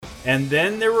And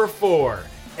then there were 4.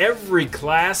 Every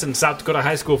class in South Dakota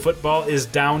high school football is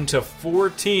down to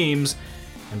 4 teams,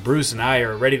 and Bruce and I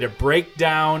are ready to break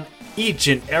down each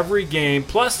and every game,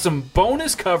 plus some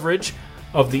bonus coverage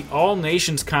of the All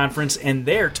Nations Conference and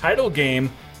their title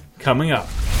game coming up.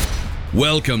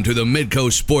 Welcome to the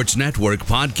Midcoast Sports Network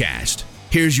podcast.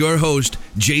 Here's your host,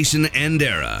 Jason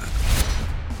Andera.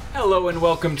 Hello and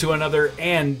welcome to another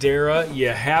Andera. You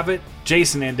have it.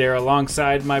 Jason Andera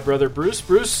alongside my brother Bruce.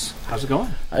 Bruce, how's it going?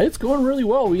 It's going really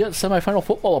well. We got semifinal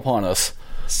football upon us.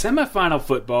 Semifinal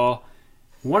football,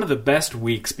 one of the best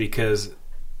weeks because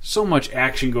so much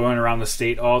action going around the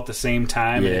state all at the same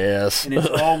time. Yes. And it's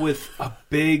all with a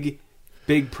big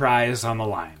prize on the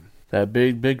line. That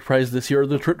big prize this year,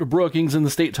 the trip to Brookings in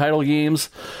the state title games.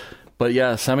 But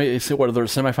yeah, whether it's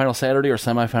semifinal Saturday or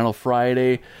semifinal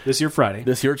Friday. This year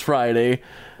it's Friday.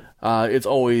 It's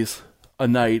always a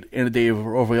night and a day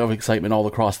of excitement all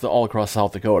across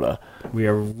South Dakota. We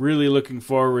are really looking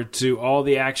forward to all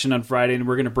the action on Friday, and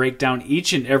we're going to break down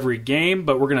each and every game,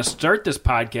 but we're going to start this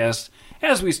podcast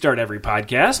as we start every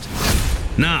podcast.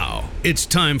 Now, it's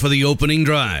time for the opening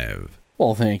drive.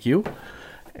 Well, thank you.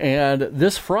 And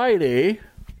this Friday,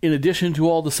 in addition to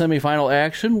all the semifinal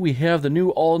action, we have the new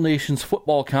All Nations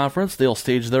Football Conference. They'll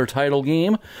stage their title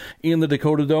game in the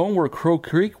Dakota Dome, where Crow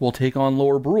Creek will take on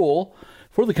Lower Brule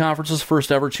for the conference's first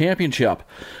ever championship.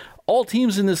 All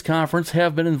teams in this conference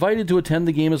have been invited to attend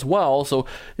the game as well, so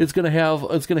it's going to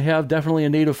have definitely a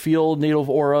native feel, native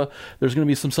aura. There's going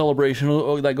to be some celebration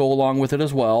that go along with it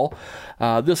as well.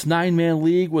 This 9-man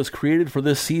league was created for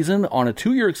this season on a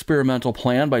 2-year experimental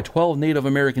plan by 12 Native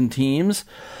American teams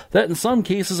that in some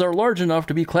cases are large enough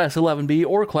to be Class 11B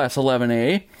or Class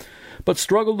 11A, but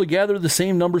struggle to gather the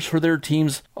same numbers for their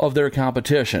teams of their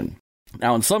competition.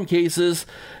 Now, in some cases,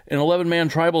 an 11-man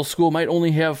tribal school might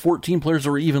only have 14 players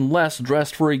or even less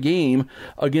dressed for a game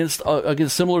against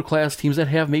similar class teams that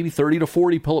have maybe 30 to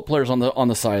 40 players on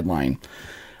the sideline.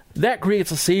 That creates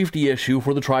a safety issue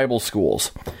for the tribal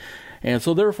schools. And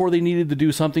so, therefore, they needed to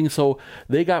do something, so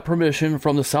they got permission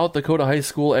from the South Dakota High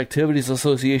School Activities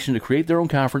Association to create their own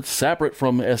conference separate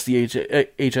from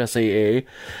SDHSAA,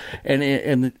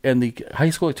 and the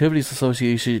High School Activities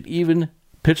Association even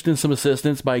pitched in some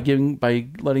assistance by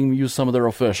letting them use some of their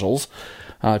officials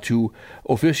to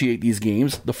officiate these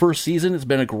games. The first season has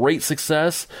been a great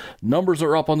success. Numbers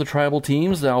are up on the tribal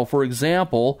teams. Now, for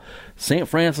example, St.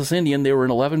 Francis Indian, they were an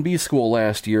 11B school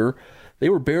last year. They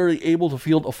were barely able to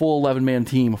field a full 11-man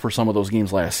team for some of those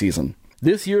games last season.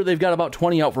 This year, they've got about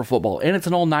 20 out for football, and it's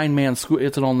an all 9-man school.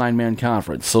 It's an all 9-man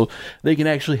conference, so they can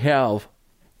actually have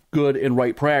good and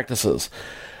right practices.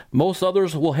 Most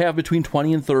others will have between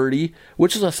 20 and 30,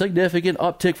 which is a significant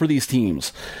uptick for these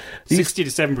teams. 60 to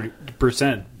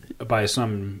 70% by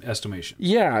some estimation.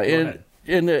 Yeah,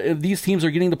 and these teams are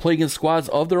getting to play against squads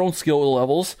of their own skill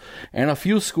levels, and a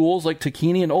few schools like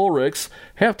Takini and Ulrichs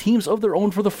have teams of their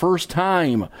own for the first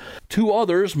time. 2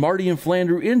 others, Marty and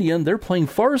Flandreau Indian, they're playing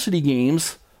varsity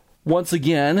games once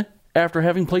again after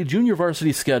having played junior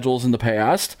varsity schedules in the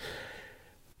past.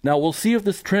 Now, we'll see if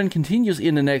this trend continues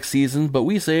into next season, but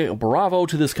we say bravo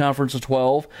to this Conference of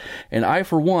 12, and I,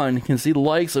 for one, can see the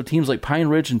likes of teams like Pine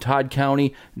Ridge and Todd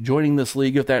County joining this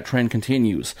league if that trend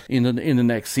continues in the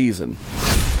next season.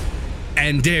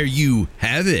 And there you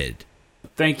have it.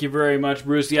 Thank you very much,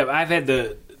 Bruce. Yeah, I've had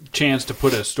the chance to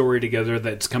put a story together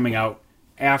that's coming out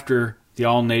after the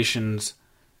All Nations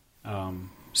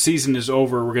season is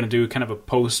over. We're going to do kind of a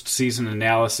post-season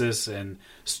analysis and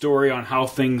story on how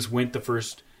things went the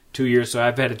first 2 years. So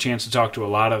I've had a chance to talk to a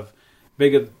lot of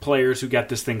big players who got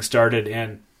this thing started,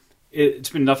 and it's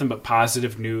been nothing but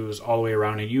positive news all the way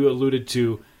around. And you alluded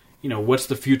to, what's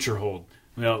the future hold?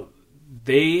 Well,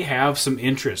 they have some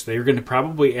interest. They're going to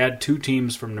probably add 2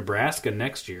 teams from Nebraska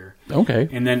next year. Okay.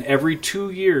 And then every 2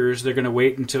 years, they're going to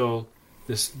wait until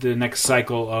the next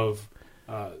cycle of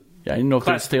I didn't know if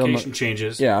they stay on the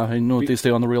changes. Yeah, I didn't know if they stay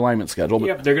on the realignment schedule. But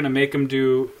yep, they're going to make them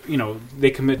do.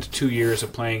 They commit to 2 years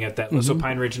of playing at that. Mm-hmm. So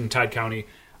Pine Ridge and Todd County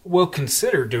will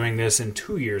consider doing this in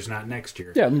 2 years, not next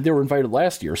year. Yeah, I mean, they were invited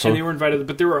last year. So and they were invited,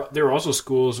 but there were also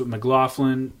schools.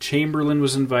 McLaughlin, Chamberlain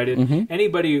was invited. Mm-hmm.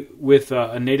 Anybody with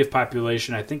a native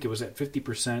population, I think it was at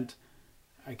 50%.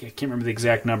 I can't remember the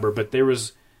exact number, but there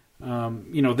was. They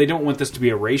don't want this to be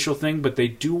a racial thing, but they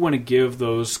do want to give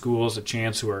those schools a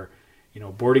chance who are.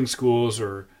 Boarding schools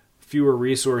or fewer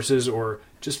resources or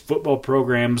just football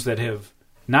programs that have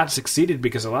not succeeded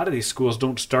because a lot of these schools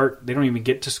they don't even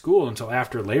get to school until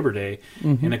after Labor Day.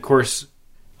 Mm-hmm. And of course,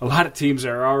 a lot of teams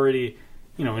are already,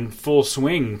 in full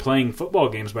swing playing football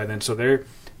games by then. So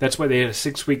that's why they had a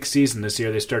 6-week season this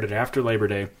year. They started after Labor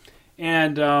Day.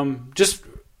 And just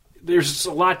there's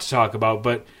a lot to talk about,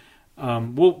 but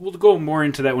we'll go more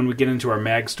into that when we get into our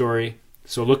mag story.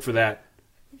 So look for that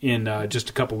in just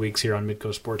a couple weeks here on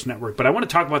Midcoast Sports Network. But I want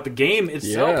to talk about the game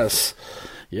itself.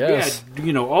 Yes. We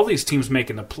had, all these teams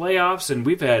making the playoffs, and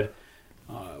we had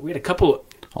a couple.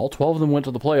 All 12 of them went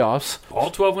to the playoffs. All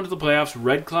 12 went to the playoffs.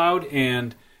 Red Cloud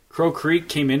and Crow Creek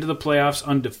came into the playoffs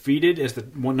undefeated as the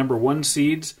number 1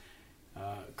 seeds.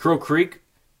 Crow Creek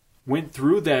went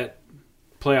through that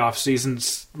playoff season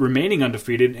remaining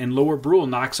undefeated, and Lower Brule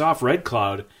knocks off Red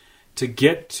Cloud to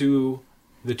get to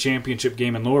the championship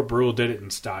game, and Lower Brule did it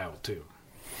in style too.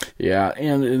 Yeah,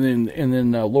 and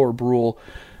then Lower Brule.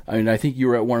 I mean, I think you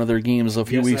were at one of their games a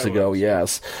few weeks ago.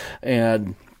 Yes,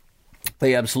 and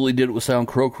they absolutely did it with Sound.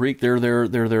 Crow Creek, they're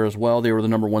there as well. They were the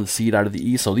number 1 seed out of the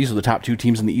East. So these are the top 2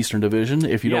 teams in the Eastern Division.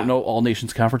 If you don't know, All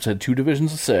Nations Conference had 2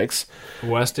 divisions of 6.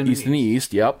 West and East and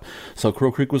East, yep. So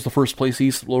Crow Creek was the first place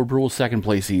East, Lower Brule was second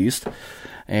place East.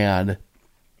 And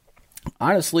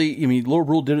honestly, I mean, Lower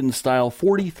Brule did it in style,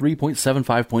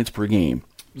 43.75 points per game.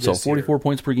 So 44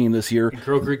 points per game this year. And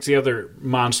Crow Creek's the other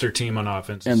monster team on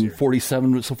offense this and year.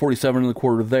 47 in the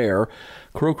quarter there.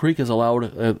 Crow Creek has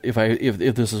allowed, if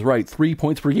this is right, 3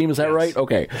 points per game. Is that right?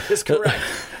 Okay, that's correct.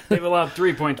 They've allowed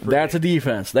 3 points per game. That's a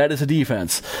defense. That is a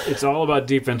defense. It's all about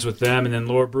defense with them. And then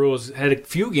Lower Brule has had a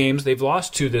few games. They've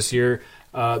lost 2 this year.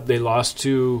 They lost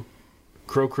to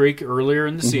Crow Creek earlier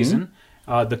in the season.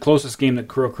 The closest game that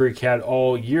Crow Creek had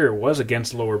all year was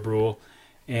against Lower Brule.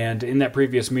 And in that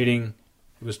previous meeting,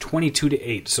 it was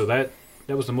 22-8, so that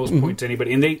was the most points to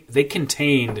anybody. And they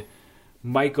contained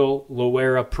Michael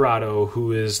Loera Prado,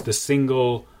 who is the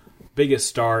single biggest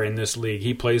star in this league.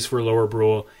 He plays for Lower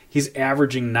Brule. He's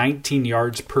averaging 19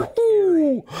 yards per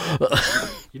carry.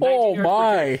 Oh,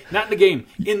 my. Not in the game,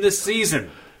 in the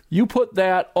season. You put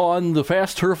that on the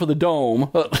fast turf of the Dome.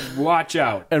 Watch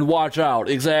out. And watch out,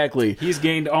 exactly. He's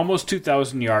gained almost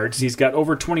 2,000 yards. He's got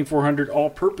over 2,400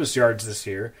 all-purpose yards this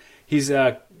year. He's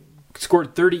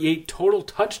scored 38 total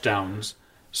touchdowns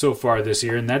so far this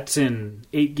year, and that's in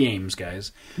 8 games,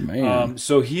 guys. Man.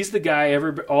 So he's the guy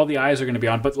all the eyes are going to be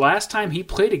on. But last time he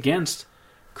played against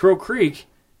Crow Creek,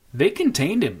 they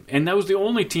contained him, and that was the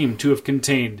only team to have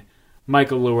contained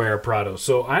Michael Loera Prado.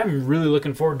 So I'm really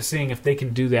looking forward to seeing if they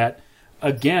can do that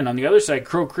again. On the other side,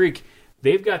 Crow Creek,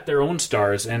 they've got their own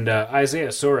stars, and Isaiah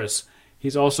Soros,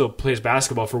 he's also plays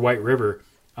basketball for White River,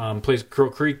 plays Crow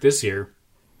Creek this year.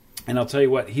 And I'll tell you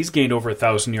what, he's gained over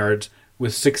 1,000 yards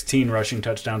with 16 rushing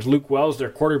touchdowns. Luke Wells, their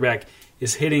quarterback,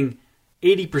 is hitting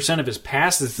 80% of his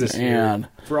passes this year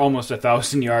for almost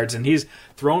 1,000 yards. And he's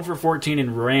thrown for 14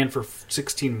 and ran for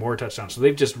 16 more touchdowns. So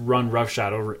they've just run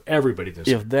roughshod over everybody this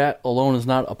year. If that alone is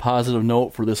not a positive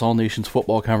note for this All-Nations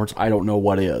Football Conference, I don't know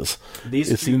what is.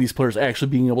 It's seeing these players actually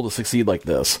being able to succeed like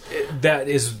this.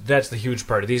 That's the huge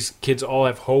part. These kids all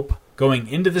have hope going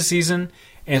into the season,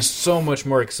 and so much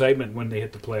more excitement when they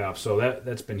hit the playoffs. So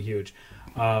that's been huge.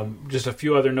 Just a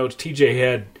few other notes. TJ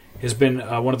Head has been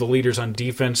one of the leaders on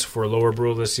defense for Lower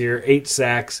Brule this year. 8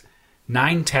 sacks,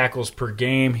 9 tackles per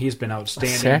game. He's been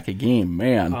outstanding. A sack a game,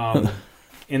 man.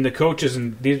 And the coaches,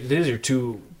 and these are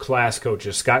 2 class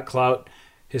coaches. Scott Clout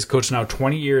has coached now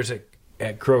 20 years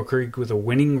at Crow Creek with a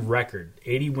winning record.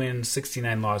 80 wins,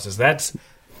 69 losses.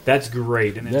 That's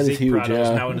great. And then Zeke Prado is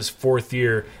now in his 4th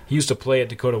year. He used to play at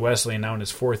Dakota Wesley, and now in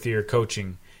his 4th year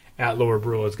coaching at Lower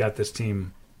Brule has got this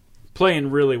team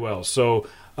playing really well. So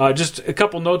just a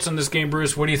couple notes on this game,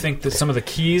 Bruce. What do you think that some of the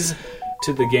keys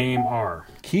to the game are?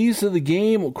 Keys to the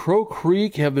game, Crow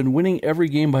Creek have been winning every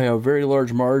game by a very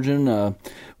large margin.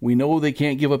 We know they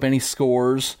can't give up any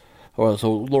scores.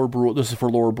 So Lower Brule, this is for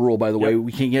Lower Brule, by the way.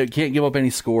 We can't give up any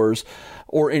scores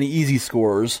or any easy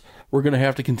scores. We're going to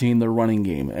have to contain their running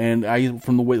game. And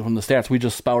from the stats we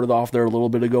just spouted off there a little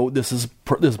bit ago, this is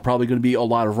probably going to be a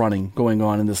lot of running going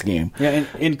on in this game. Yeah, and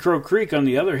in Crow Creek, on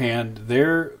the other hand,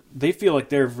 they feel like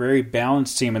they're a very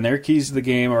balanced team, and their keys to the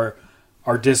game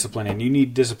are discipline. And you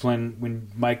need discipline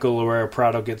when Michael Loera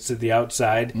Prado gets to the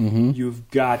outside. Mm-hmm. You've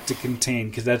got to contain,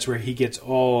 because that's where he gets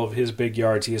all of his big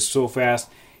yards. He is so fast.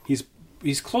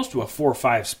 He's close to a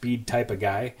 4.5 speed type of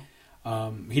guy.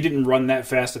 He didn't run that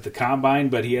fast at the combine,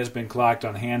 but he has been clocked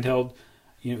on handheld,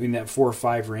 in that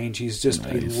 4.5 range. He's just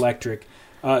electric.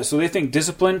 So they think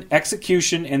discipline,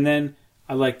 execution, and then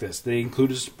I like this. They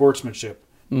included sportsmanship,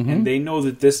 and they know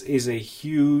that this is a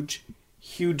huge,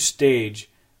 huge stage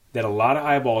that a lot of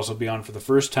eyeballs will be on for the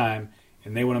first time,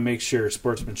 and they want to make sure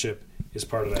sportsmanship is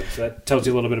part of that. So that tells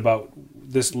you a little bit about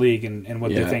this league and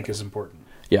what they think is important.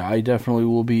 Yeah, I definitely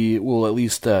will at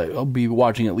least I'll be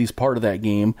watching at least part of that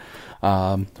game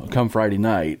come Friday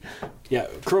night. Yeah,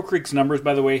 Crow Creek's numbers,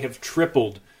 by the way, have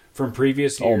tripled from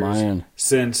previous years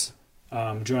since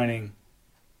joining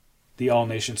the All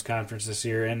Nations Conference this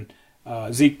year. And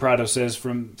Zeke Prado says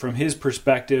from his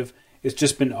perspective, it's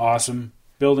just been awesome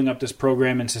building up this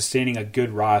program and sustaining a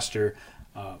good roster.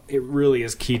 It really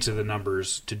is key to the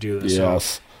numbers to do this. Yes.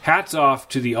 So, hats off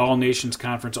to the All Nations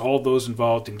Conference, all those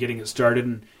involved in getting it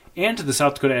started, and to the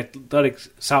South Dakota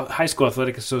High School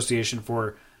Athletic Association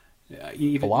for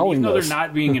even though they're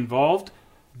not being involved,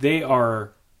 they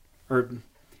are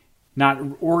not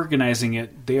organizing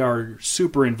it. They are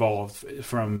super involved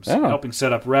from helping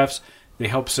set up refs. They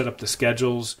help set up the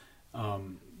schedules,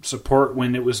 support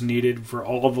when it was needed for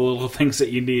all of the little things that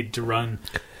you need to run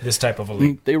this type of a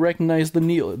league. They recognize the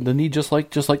need just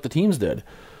like the teams did.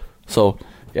 So,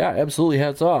 yeah, absolutely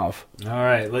hats off. All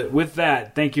right. With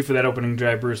that, thank you for that opening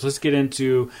drive, Bruce. Let's get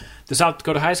into the South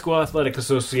Dakota High School Athletic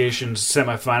Association's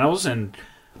semifinals, and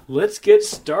let's get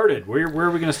started. Where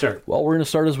are we going to start? Well, we're going to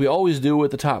start as we always do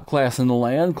with the top class in the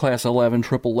land, Class 11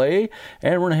 AAA,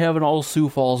 and we're going to have an all-Sioux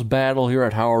Falls battle here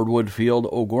at Howard Wood Field,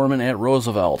 O'Gorman at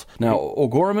Roosevelt. Now,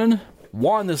 O'Gorman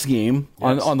won this game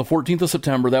on the 14th of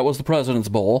September. That was the President's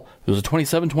Bowl. It was a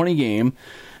 27-20 game.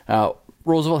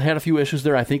 Roosevelt had a few issues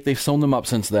there. I think they've sewn them up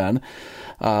since then.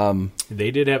 They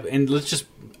did have, and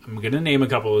I'm going to name a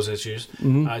couple of those issues.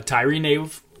 Tyree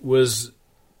Nave was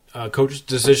coach's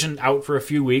decision out for a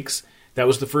few weeks. That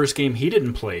was the first game he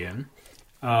didn't play in.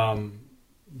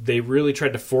 They really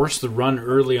tried to force the run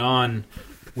early on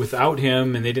without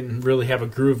him, and they didn't really have a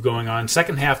groove going on.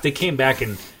 Second half, they came back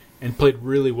and played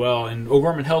really well, and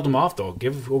O'Gorman held them off, though.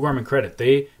 Give O'Gorman credit.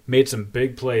 They made some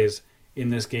big plays in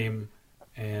this game.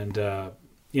 And,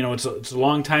 it's a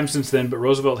long time since then, but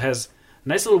Roosevelt has a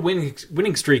nice little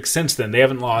winning streak since then. They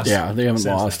haven't lost. Yeah, they haven't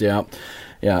lost, then.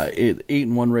 Yeah.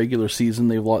 8-1 regular season.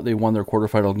 They won their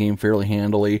quarterfinal game fairly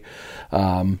handily.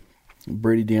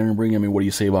 Brady Dannenbring, what do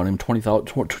you say about him?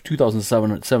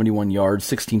 2,071 yards,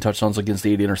 16 touchdowns against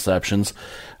 8 interceptions.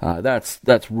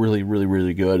 That's really, really,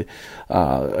 really good.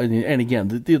 And again,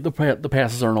 the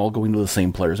passes aren't all going to the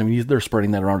same players. They're spreading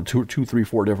that around two, 3,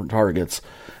 4 different targets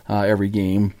every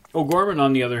game. O'Gorman,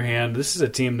 on the other hand, this is a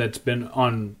team that's been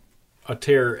on a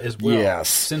tear as well. Yes.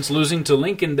 Since losing to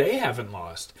Lincoln, they haven't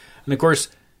lost. And, of course,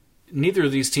 neither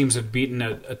of these teams have beaten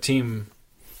a team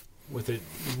with a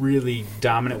really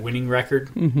dominant winning record.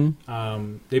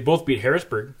 Mm-hmm. They both beat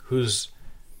Harrisburg, who's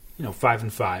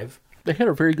 5-5. They had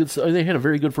a very good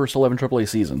first 11 AAA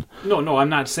season. No, I'm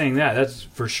not saying that. That's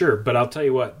for sure. But I'll tell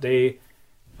you what, they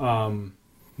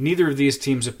neither of these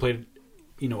teams have played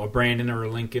a Brandon or a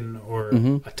Lincoln or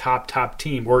a top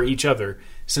team or each other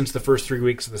since the first 3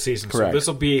 weeks of the season. Correct. So this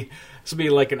will be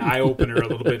like an eye opener a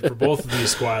little bit for both of these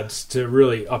squads to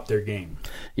really up their game.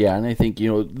 Yeah, and I think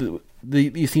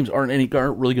these teams aren't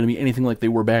really going to be anything like they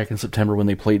were back in September when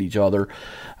they played each other.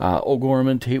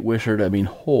 O'Gorman, Tate Wishart.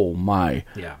 Oh my!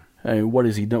 Yeah. What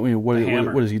has he done? What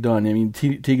has he done?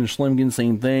 Tegan Schlemgen,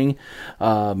 same thing.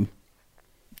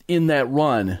 In that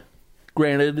run,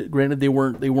 granted, they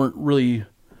weren't really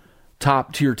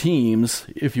top tier teams,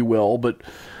 if you will, but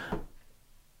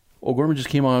O'Gorman just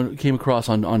came across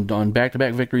on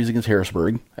back-to-back victories against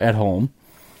Harrisburg at home.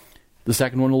 The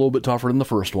second one a little bit tougher than the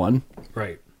first one.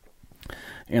 Right.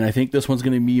 And I think this one's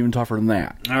going to be even tougher than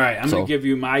that. All right, I'm going to give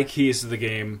you my keys to the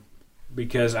game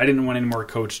because I didn't want any more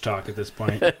coach talk at this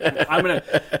point.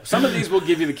 Some of these will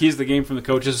give you the keys to the game from the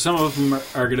coaches. Some of them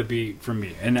are going to be from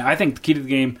me. And I think the key to the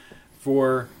game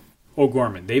for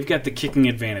O'Gorman, they've got the kicking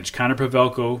advantage. Connor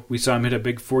Pavelko, we saw him hit a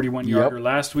big 41-yarder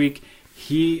last week.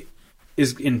 He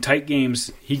is in tight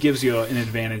games. He gives you an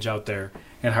advantage out there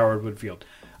at Howard Wood Field.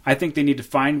 I think they need to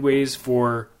find ways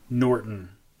for Norton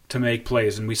to make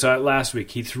plays, and we saw it last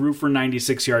week. He threw for a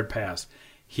 96-yard pass.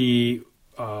 He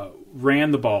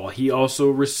ran the ball. He also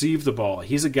received the ball.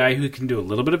 He's a guy who can do a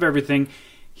little bit of everything.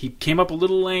 He came up a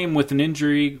little lame with an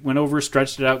injury, went over,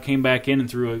 stretched it out, came back in, and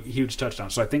threw a huge touchdown.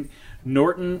 So I think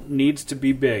Norton needs to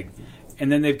be big,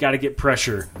 and then they've got to get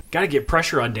pressure. Got to get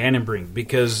pressure on Dannenbring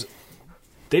because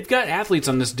they've got athletes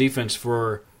on this defense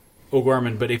for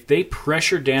O'Gorman, but if they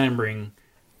pressure Dannenbring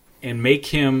and make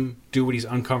him do what he's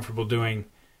uncomfortable doing,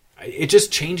 it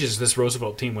just changes this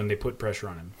Roosevelt team when they put pressure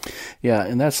on him. Yeah,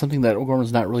 and that's something that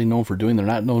O'Gorman's not really known for doing. They're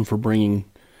not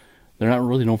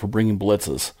really known for bringing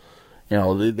blitzes.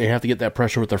 They have to get that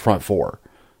pressure with their front four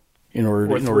in order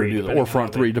to do that, or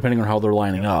front three, depending on how they're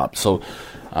lining up. So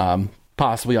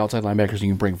possibly outside linebackers, you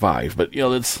can bring 5. But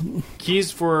that's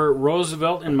keys for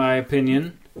Roosevelt, in my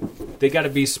opinion. They got to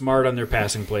be smart on their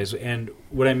passing plays, and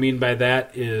what I mean by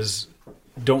that is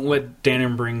don't let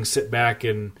Dannenbring sit back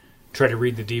and try to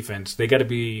read the defense. They got to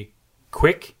be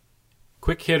quick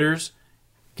hitters.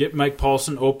 Get Mike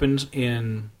Paulson open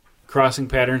in crossing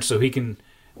patterns so he can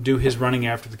do his running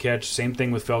after the catch. Same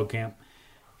thing with Feldkamp.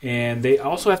 And they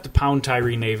also have to pound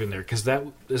Tyree Nave in there because that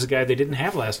is a guy they didn't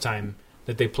have last time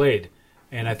that they played.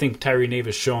 And I think Tyree Nave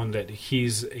has shown that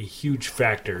he's a huge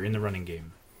factor in the running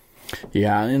game.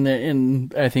 Yeah,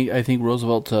 and I think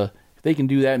Roosevelt, if they can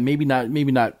do that, maybe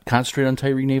not concentrate on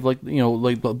Tyree Nave like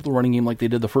the running game like they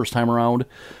did the first time around.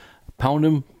 Pound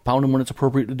him when it's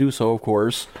appropriate to do so, of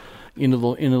course, into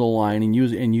the line and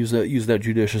use that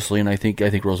judiciously. And I think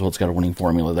Roosevelt's got a winning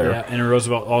formula there. Yeah, and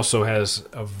Roosevelt also has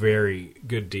a very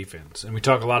good defense. And we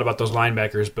talk a lot about those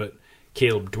linebackers, but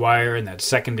Caleb Dwyer and that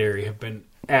secondary have been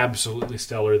absolutely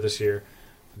stellar this year.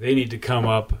 They need to come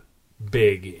up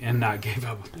big and not give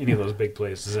up any of those big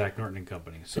plays to Zach Norton and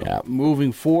company. So. Yeah,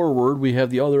 moving forward, we have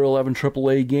the other 11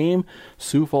 AAA game.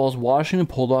 Sioux Falls, Washington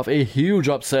pulled off a huge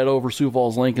upset over Sioux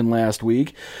Falls Lincoln last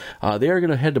week. They are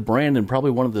going to head to Brandon, probably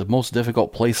one of the most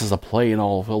difficult places to play in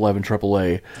all of 11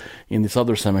 AAA in this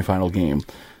other semifinal game.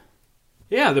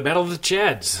 Yeah, the Battle of the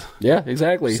Chads. Yeah,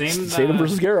 exactly. Statham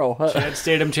versus Garrow. Chad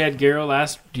Statham, Chad Garrow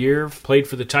last year played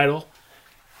for the title.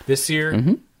 This year,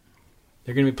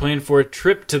 they're going to be playing for a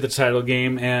trip to the title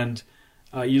game, and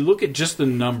you look at just the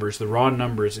numbers, the raw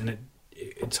numbers, and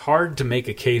it's hard to make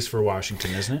a case for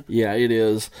Washington, isn't it? Yeah, it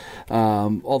is.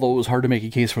 Although it was hard to make a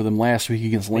case for them last week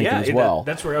against Lincoln as well.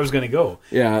 That's where I was going to go.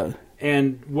 Yeah.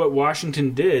 And what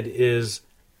Washington did is,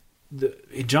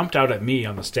 it jumped out at me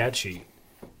on the stat sheet.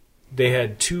 They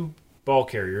had two ball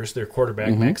carriers, their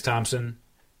quarterback, Max Thompson,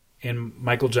 and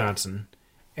Michael Johnson,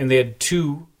 and they had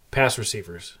two pass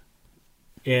receivers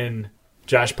in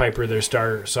Josh Piper, their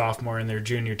star sophomore, and their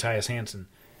junior, Tyus Hansen.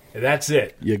 That's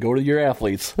it. You go to your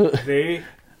athletes. They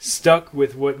stuck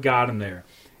with what got them there.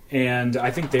 And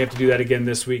I think they have to do that again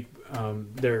this week.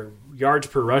 Their yards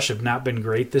per rush have not been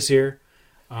great this year,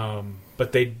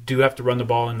 but they do have to run the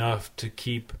ball enough to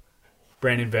keep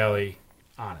Brandon Valley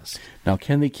honest. Now,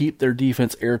 can they keep their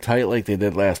defense airtight like they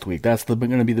did last week? That's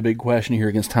going to be the big question here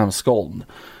against Thomas Skolton.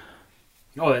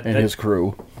 And his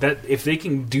crew. That if they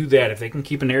can do that, if they can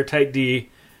keep an airtight D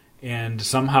and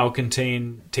somehow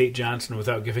contain Tate Johnson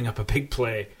without giving up a big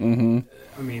play,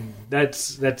 I mean,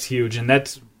 that's huge, and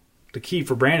that's the key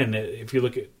for Brandon. If you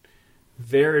look at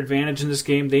their advantage in this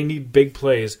game, they need big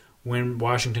plays when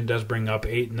Washington does bring up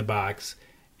 8 in the box,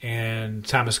 and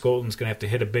Thomas Skolton's going to have to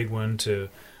hit a big one to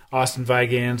Austin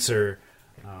Vigance or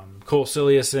Cole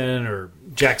Ciliuson or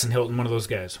Jackson Hilton, one of those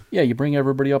guys. Yeah, you bring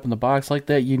everybody up in the box like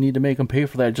that, you need to make them pay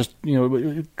for that. Just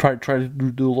try to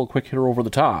do a little quick hitter over the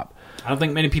top. I don't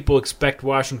think many people expect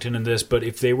Washington in this, but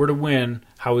if they were to win,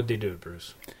 how would they do it,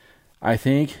 Bruce? I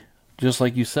think, just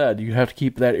like you said, you have to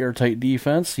keep that airtight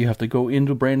defense. You have to go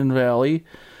into Brandon Valley,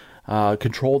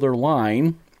 control their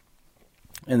line,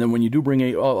 and then when you do bring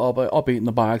up 8 in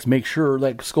the box, make sure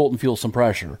that Skolton feels some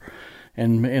pressure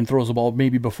and throws the ball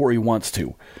maybe before he wants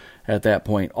to. At that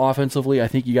point, offensively, I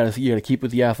think you got to keep with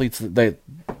the athletes that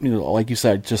like you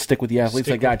said, just stick with the athletes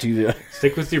that got you.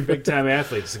 Stick with your big time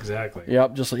athletes, exactly.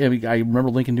 Yep, I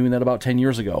remember Lincoln doing that about 10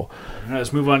 years ago. All right,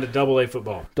 let's move on to AA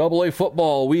football. AA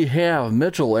football, we have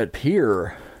Mitchell at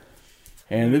Pierre.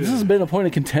 And this has been a point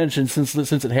of contention since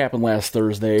it happened last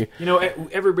Thursday.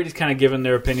 Everybody's kind of given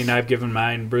their opinion. I've given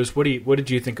mine. Bruce, what did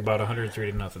you think about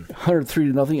 103-0?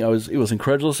 103-0. It was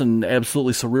incredulous and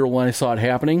absolutely surreal when I saw it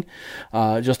happening.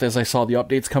 Just as I saw the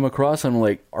updates come across, I'm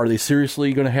like, are they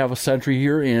seriously going to have a century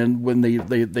here? And when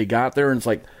they got there, and it's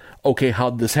like, okay, how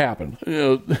did this happen?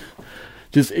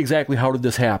 Just exactly how did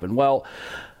this happen? Well,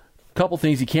 couple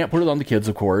things. You can't put it on the kids,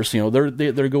 of course. They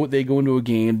go into a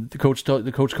game. The coach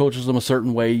coaches them a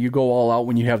certain way. You go all out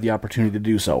when you have the opportunity to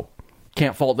do so.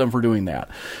 Can't fault them for doing that.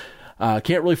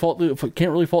 Can't really fault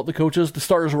the coaches. The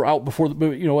starters were out before at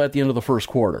the end of the first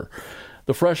quarter.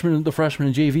 The freshmen and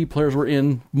JV players were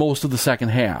in most of the second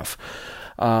half.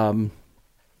 Can't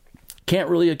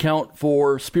really account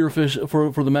for Spearfish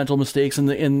for the mental mistakes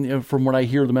and from what I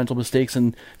hear, the mental mistakes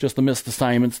and just the missed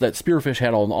assignments that Spearfish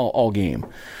had all game.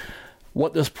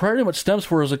 What this pretty much stems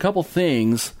for is a couple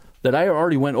things that I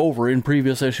already went over in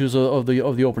previous issues of the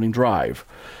opening drive.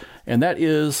 And that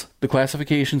is the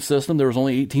classification system. There was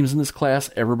only 8 teams in this class.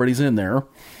 Everybody's in there.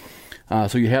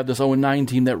 So you have this 0-9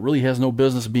 team that really has no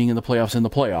business being in the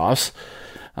playoffs,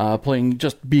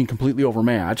 being completely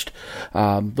overmatched.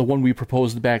 The one we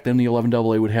proposed back then, the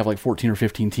 11AA, would have like 14 or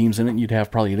 15 teams in it, and you'd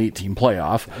have probably an 8-team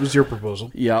playoff. That was your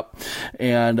proposal. Yep.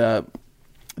 And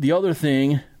the other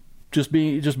thing, just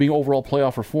being overall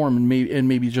playoff reform and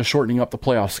maybe just shortening up the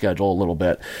playoff schedule a little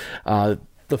bit.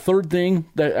 The third thing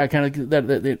that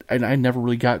I never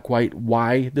really got quite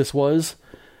why this was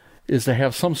is to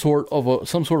have some sort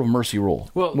of mercy rule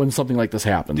when something like this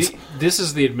happens. This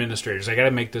is the administrators. I got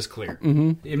to make this clear.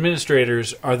 The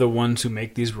administrators are the ones who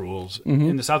make these rules,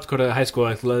 and the South Dakota High School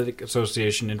Athletic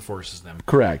Association enforces them.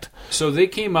 Correct. So they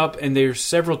came up, and there's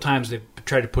several times they've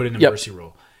tried to put in the mercy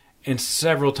rule, and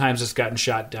several times it's gotten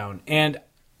shot down. And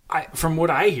from what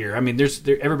I hear, I mean,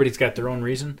 everybody's got their own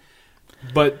reason,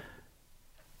 but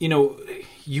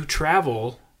you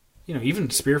travel, even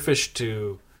Spearfish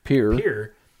to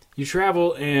Pierre, you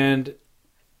travel and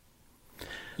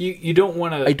you don't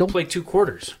want to play 2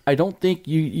 quarters. I don't think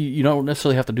you don't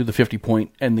necessarily have to do the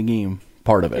 50-point end the game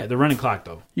part of it. Yeah, the running clock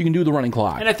though. You can do the running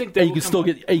clock, and I think that you can still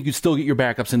get your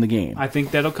backups in the game. I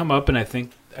think that'll come up, and I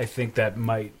think that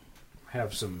might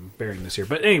have some bearing this year.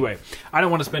 But anyway, I don't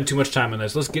want to spend too much time on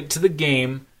this. Let's get to the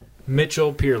game.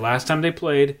 Mitchell Pierre. Last time they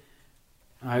played,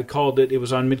 I called it. It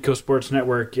was on Midco Sports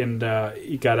Network, and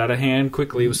it got out of hand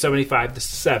quickly. It was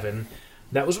 75-7.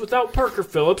 That was without Parker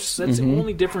Phillips. That's the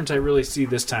only difference I really see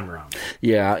this time around.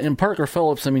 Yeah, and Parker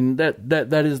Phillips. I mean,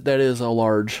 that is a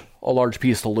large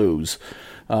piece to lose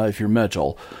if you're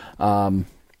Mitchell.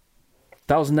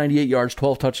 1,098 yards,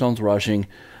 12 touchdowns rushing.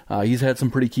 He's had some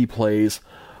pretty key plays.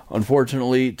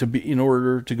 Unfortunately, in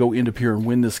order to go into Pierre and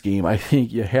win this game, I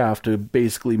think you have to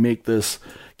basically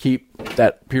keep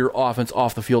that Pierre offense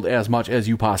off the field as much as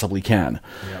you possibly can.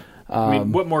 Yep. I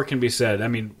mean, what more can be said? I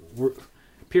mean,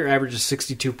 Pierre averages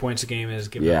 62 points a game and is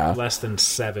given less than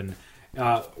 7.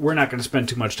 We're not going to spend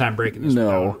too much time breaking this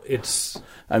down.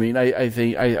 I mean, I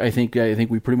think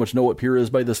we pretty much know what Pierre is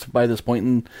by this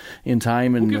point in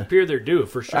time, and we'll give Pierre their due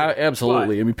for sure.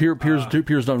 Absolutely. But, I mean,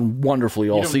 Pierre's done wonderfully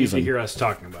all season. You don't need to hear us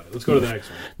talking about it. Let's go to the next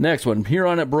one. Next one,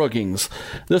 Huron at Brookings.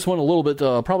 This one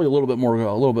probably a little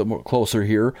bit more closer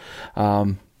here.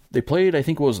 They played, I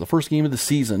think it was the first game of the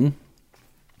season.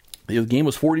 The game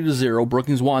was 40-0.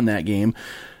 Brookings won that game.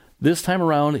 This time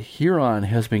around, Huron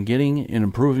has been getting and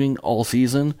improving all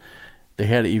season. They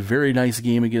had a very nice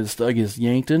game against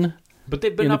Yankton. But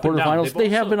they've been in up the quarterfinals. And down. They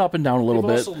have been up and down a little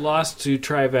bit. They've also lost to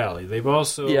Tri-Valley. They've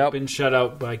also been shut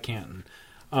out by Canton.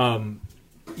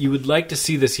 You would like to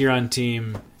see this Huron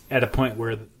team at a point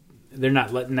where they're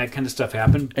not letting that kind of stuff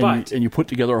happen. And you put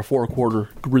together a 4-quarter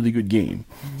really good game.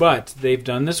 But they've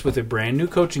done this with a brand new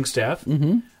coaching staff.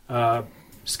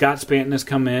 Scott Spanton has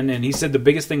come in, and he said the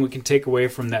biggest thing we can take away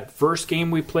from that first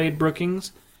game we played,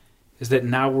 Brookings, is that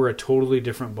now we're a totally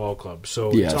different ball club.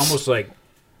 So it's almost like,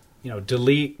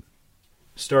 delete,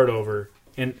 start over,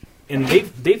 and they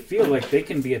feel like they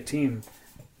can be a team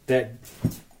that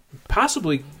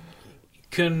possibly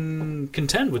can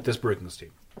contend with this Brookings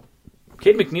team.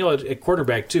 Cade McNeil at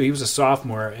quarterback too. He was a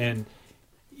sophomore, and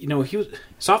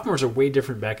sophomores are way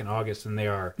different back in August than they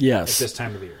are at this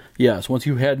time of the year. Yes, once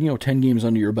you've had 10 games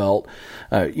under your belt,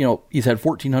 he's had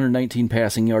 1,419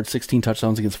 passing yards, 16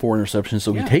 touchdowns against 4 interceptions,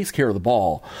 so he takes care of the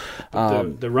ball.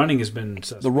 The running has been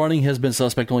suspect. The running has been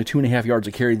suspect, only 2.5 yards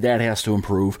a carry. That has to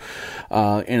improve,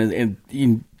 and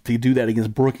to do that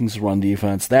against Brookings' run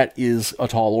defense, that is a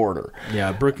tall order.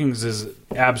 Yeah, Brookings is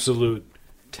absolute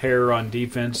terror on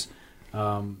defense.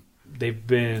 They've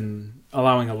been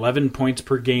allowing 11 points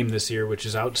per game this year, which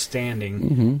is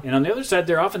outstanding. And on the other side,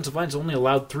 their offensive line's only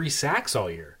allowed 3 sacks all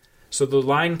year. So the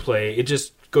line play, it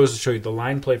just goes to show you the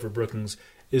line play for Brookings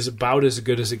is about as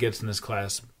good as it gets in this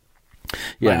class.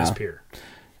 Minus Pierre.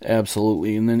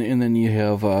 Absolutely. And then you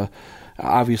have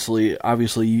obviously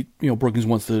Brookings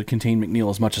wants to contain McNeil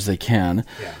as much as they can.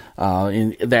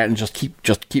 And just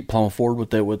keep plowing forward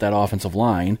with that offensive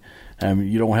line.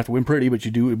 You don't have to win pretty, but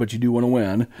you do want to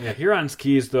win. Yeah, Huron's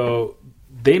keys though,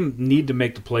 they need to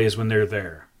make the plays when they're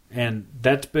there, and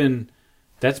that's been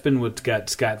what's got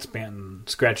Scott Spanton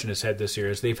scratching his head this year.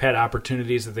 Is they've had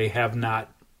opportunities that they have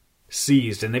not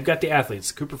seized, and they've got the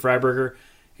athletes, Cooper Freiberger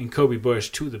and Kobe Bush,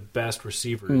 2 of the best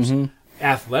receivers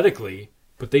athletically,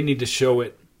 but they need to show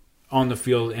it on the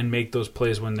field and make those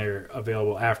plays when they're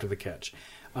available after the catch.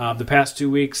 The past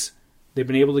 2 weeks, they've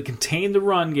been able to contain the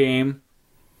run game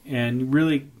and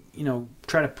really,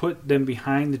 try to put them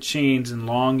behind the chains in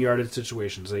long yardage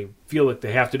situations. They feel like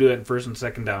they have to do that in first and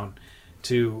second down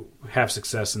to have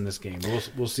success in this game.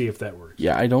 We'll see if that works.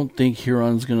 Yeah, I don't think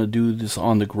Huron's going to do this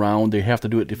on the ground. They have to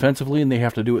do it defensively, and they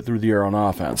have to do it through the air on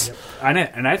offense.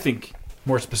 Yep. And I think,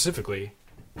 more specifically,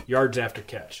 yards after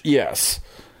catch. Yes.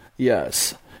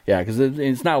 Yeah, because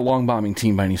it's not a long bombing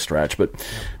team by any stretch. But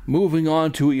moving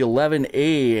on to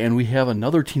 11A, and we have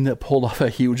another team that pulled off a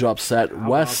huge upset.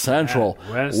 West Central.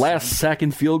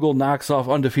 Last-second field goal knocks off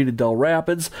undefeated Del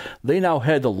Rapids. They now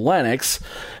head to Lenox,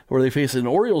 where they face an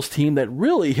Orioles team that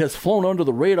really has flown under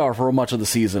the radar for much of the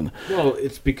season. Well,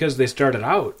 it's because they started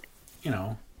out,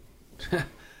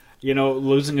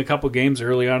 losing a couple games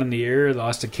early on in the year. They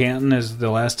lost to Canton as the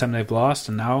last time they've lost,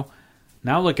 and now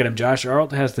look at him. Josh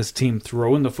Arlt has this team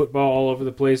throwing the football all over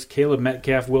the place. Caleb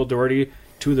Metcalf, Will Doherty,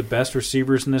 two of the best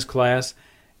receivers in this class,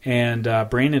 and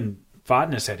Brandon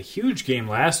Fodness had a huge game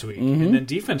last week, and then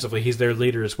defensively he's their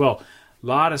leader as well. A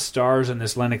lot of stars in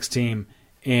this Lennox team,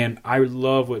 and I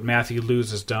love what Matthew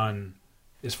Lewis has done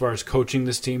as far as coaching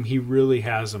this team. He really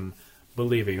has them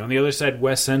believing. On the other side,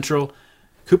 West Central,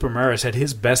 Cooper Maris had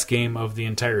his best game of the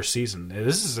entire season.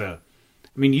 This is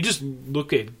you just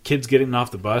look at kids getting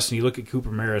off the bus, and you look at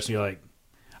Cooper Maris, and you're like,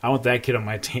 I want that kid on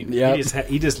my team. Yep.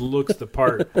 He just looks the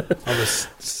part of a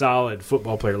solid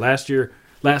football player.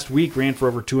 Last week ran for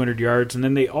over 200 yards, and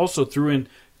then they also threw in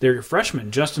their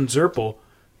freshman, Justin Zerpel,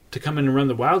 to come in and run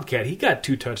the Wildcat. He got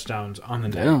 2 touchdowns on the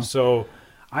night. Yeah. So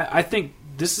I think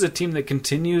this is a team that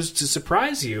continues to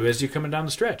surprise you as you're coming down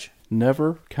the stretch.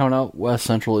 Never count out West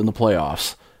Central in the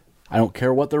playoffs. I don't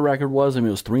care what their record was. It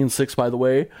was 3-6, by the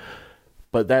way.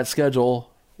 But that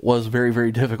schedule was very,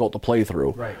 very difficult to play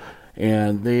through. Right.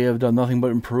 And they have done nothing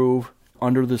but improve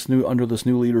under this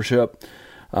new leadership.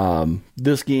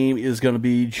 This game is going to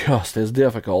be just as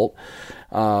difficult.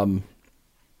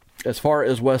 As far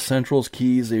as West Central's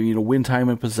keys, they win time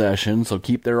and possession, so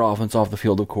keep their offense off the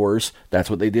field, of course. That's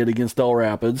what they did against Del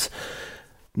Rapids.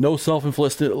 No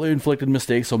self-inflicted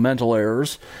mistakes, so mental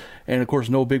errors. And, of course,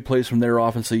 no big plays from their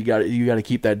offense, so you got to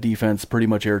keep that defense pretty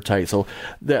much airtight. So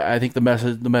I think the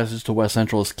message to West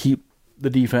Central is keep the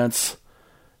defense,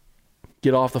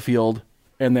 get off the field,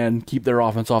 and then keep their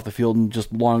offense off the field and just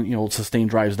sustain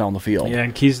drives down the field. Yeah,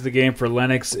 and keys to the game for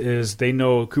Lennox is they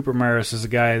know Cooper Maris is a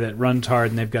guy that runs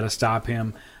hard, and they've got to stop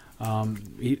him.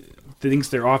 He thinks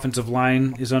their offensive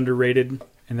line is underrated,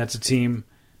 and that's a team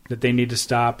that they need to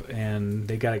stop, and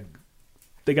they got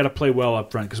to play well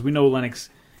up front because we know Lennox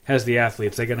has the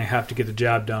athletes. They're going to have to get the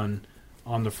job done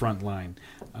on the front line.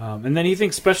 And then he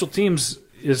thinks special teams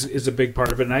is a big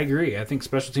part of it, and I agree. I think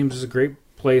special teams is a great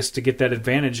place to get that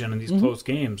advantage in these close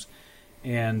games.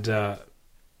 And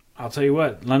I'll tell you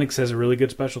what, Lennox has a really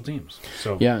good special teams.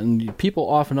 So yeah, and people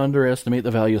often underestimate the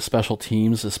value of special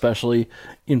teams, especially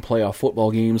in playoff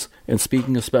football games. And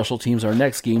speaking of special teams, our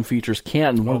next game features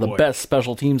Canton, one of the best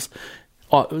special teams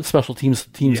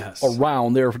yes.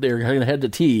 around. They're going to head to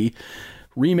T.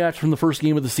 Rematch from the first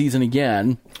game of the season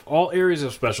again. All areas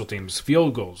of special teams,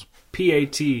 field goals,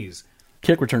 PATs,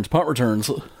 kick returns, punt returns,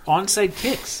 onside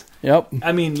kicks. Yep.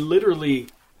 I mean, literally,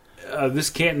 this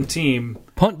Canton team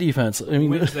punt defense.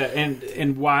 Wins that,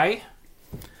 and why?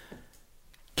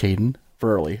 Caden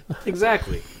Verley.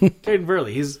 Exactly, Caden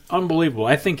Verley. He's unbelievable.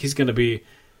 I think he's going to be.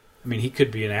 I mean, he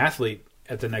could be an athlete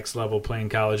at the next level playing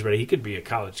college, but he could be a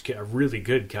really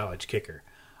good college kicker,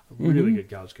 good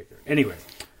college kicker. Anyway.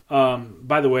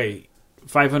 By the way,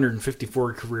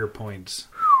 554 career points,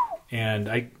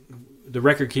 and the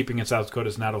record keeping in South Dakota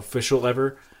is not official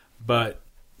ever, but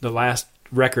the last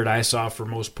record I saw for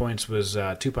most points was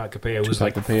Tupac Capella was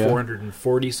like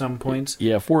 440 some points.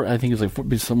 Yeah, I think it was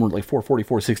like somewhere like 440,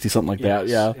 460, something like that.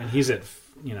 Yeah, and he's at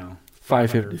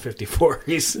 554.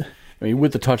 He's. I mean,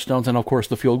 with the touchdowns and, of course,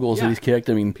 the field goals that he's kicked.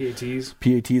 I mean,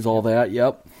 PATs, all that.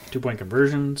 Yep. 2-point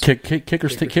conversions.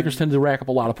 Kickers tend to rack up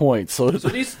a lot of points. So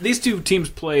these two teams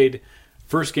played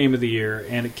first game of the year,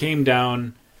 and it came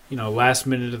down, last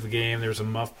minute of the game. There was a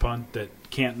muff punt that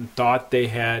Canton thought they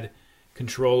had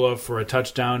control of for a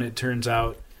touchdown. It turns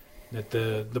out that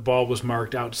the ball was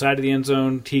marked outside of the end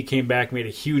zone. T came back, made a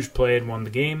huge play, and won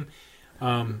the game.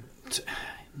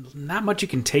 Not much you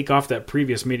can take off that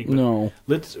previous meeting. But no.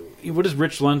 What does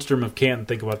Rich Lundstrom of Canton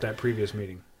think about that previous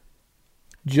meeting?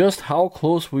 Just how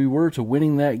close we were to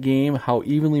winning that game, how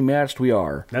evenly matched we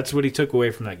are. That's what he took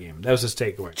away from that game. That was his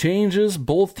takeaway. Changes.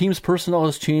 Both teams' personnel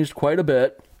has changed quite a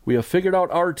bit. We have figured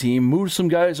out our team, moved some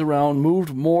guys around, moved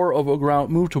to more of a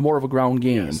ground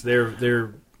game. Yes,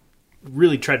 they're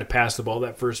really tried to pass the ball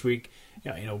that first week.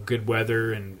 Good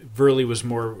weather, and Verley was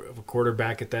more of a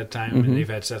quarterback at that time, and they've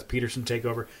had Seth Peterson take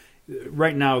over.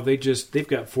 Right now, they've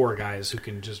got 4 guys who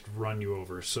can just run you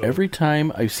over. So every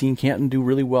time I've seen Canton do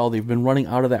really well, they've been running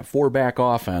out of that 4-back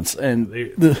offense, and they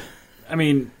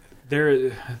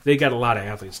got a lot of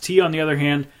athletes. T, on the other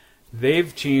hand,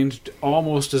 they've changed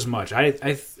almost as much.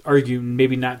 I argue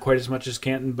maybe not quite as much as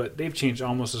Canton, but they've changed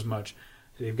almost as much.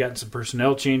 They've gotten some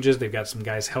personnel changes. They've got some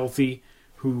guys healthy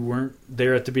who weren't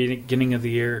there at the beginning of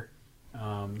the year.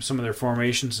 Some of their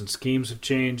formations and schemes have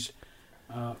changed.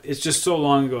 It's just so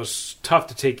long ago, it's tough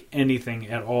to take anything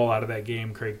at all out of that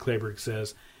game, Craig Clayberg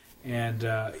says. And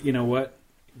you know what?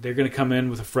 They're going to come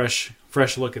in with a fresh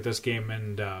look at this game,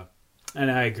 and And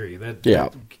I agree.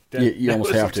 You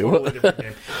almost have to. Totally different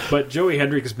game. But Joey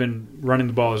Hendrick has been running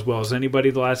the ball as well as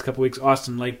anybody the last couple weeks.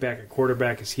 Austin Lake back at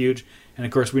quarterback is huge. And,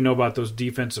 of course, we know about those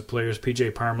defensive players,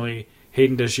 P.J. Parmley,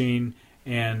 Hayden DeJean,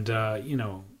 and,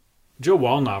 Joe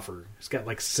Walnoffer has got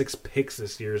like 6 picks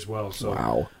this year as well. So,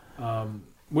 wow.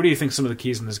 What do you think some of the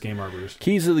keys in this game are, Bruce?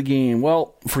 Keys of the game.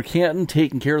 Well, for Canton,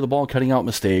 taking care of the ball and cutting out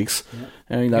mistakes. Yeah.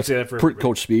 I mean, that's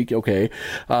coach speak. Okay.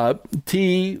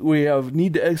 T, we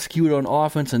need to execute on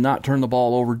offense and not turn the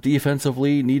ball over.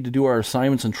 Defensively, need to do our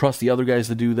assignments and trust the other guys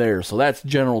to do theirs. So that's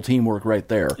general teamwork right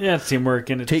there. Yeah, it's teamwork.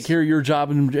 And take care of your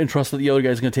job and trust that the other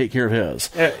guy's going to take care of his.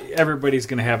 Everybody's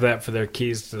going to have that for their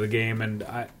keys to the game. And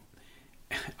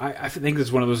I think it's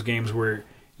one of those games where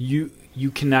you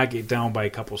cannot get down by a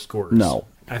couple scores. No.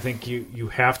 I think you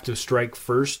have to strike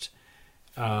first,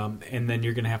 and then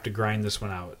you're going to have to grind this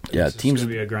one out. Yeah, it's going to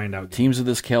be a grind out game. Teams of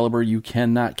this caliber, you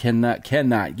cannot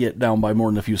get down by more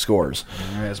than a few scores.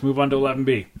 All right, let's move on to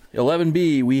 11B.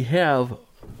 11B, we have a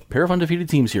pair of undefeated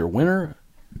teams here. Winner,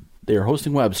 they are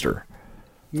hosting Webster.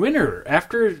 Winner,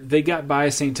 after they got by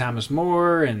St. Thomas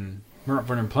More and Mount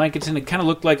Vernon Plankinton, it kind of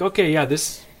looked like, okay, yeah,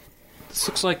 this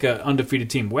looks like an undefeated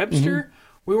team. Webster,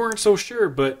 we weren't so sure,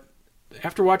 but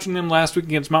after watching them last week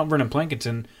against Mount Vernon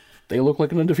Plankinton, they look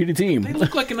like an undefeated team. They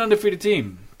look like an undefeated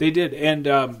team. They did. And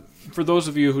for those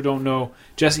of you who don't know,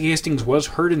 Jesse Hastings was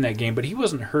hurt in that game, but he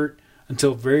wasn't hurt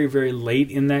until very, very late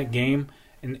in that game.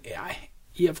 And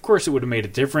of course it would have made a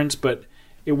difference, but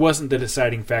it wasn't the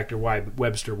deciding factor why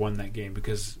Webster won that game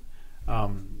because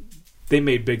they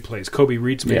made big plays. Kobe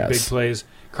Reitz made big plays.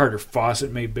 Carter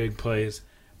Fawcett made big plays.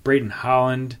 Braden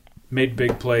Holland made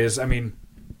big plays. I mean,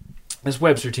 this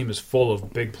Webster team is full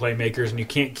of big playmakers, and you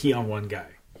can't key on one guy.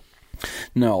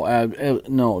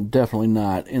 No, definitely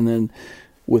not. And then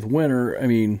with Winter, I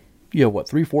mean, you have,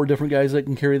 3-4 different guys that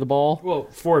can carry the ball? Well,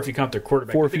 4 if you count their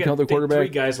quarterback. 4 if you count their quarterback. 3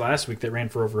 guys last week that ran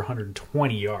for over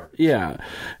 120 yards. Yeah,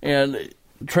 and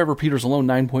Trevor Peters alone,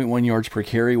 9.1 yards per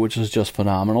carry, which is just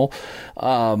phenomenal.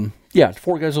 4 guys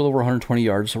with over 120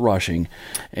 yards rushing.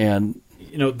 And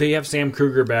they have Sam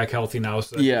Kruger back healthy now,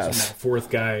 so yes. That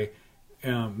 4th guy.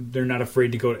 They're not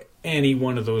afraid to go to any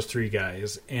one of those 3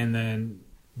 guys. And then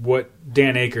what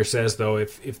Dan Aker says, though,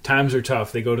 if times are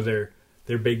tough, they go to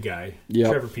their big guy,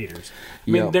 Trevor Peters. I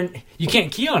mean, you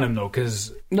can't key on him, though,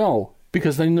 because... No,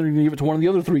 because then they're going to give it to one of the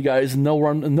other 3 guys, and they'll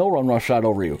run rush shot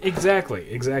over you.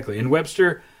 Exactly. And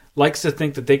Webster likes to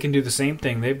think that they can do the same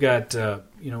thing. They've got,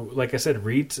 like I said,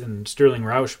 Reitz and Sterling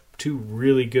Roush, 2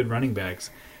 really good running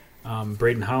backs.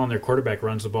 Braden Holland, their quarterback,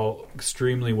 runs the ball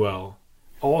extremely well.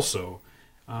 Also...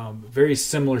 very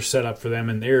similar setup for them,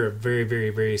 and they're a very, very,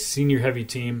 very senior-heavy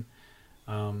team.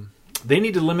 They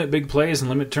need to limit big plays and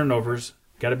limit turnovers.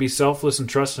 Got to be selfless and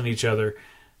trust in each other.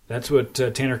 That's what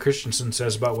Tanner Christensen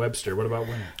says about Webster. What about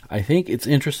Winner? I think it's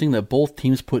interesting that both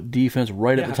teams put defense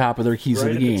right at the top of their keys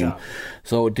of the game.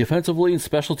 So defensively and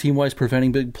special team-wise,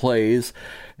 preventing big plays.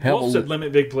 Both said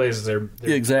limit big plays is their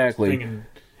exactly. thing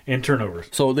and turnovers.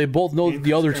 So they both know that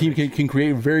the other team can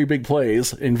create very big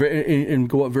plays and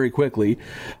go up very quickly.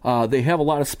 They have a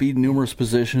lot of speed in numerous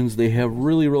positions. They have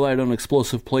really relied on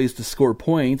explosive plays to score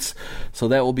points, so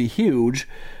that will be huge.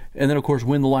 And then, of course,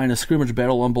 win the line of scrimmage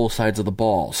battle on both sides of the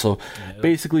ball. So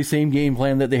basically same game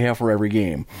plan that they have for every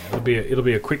game. It'll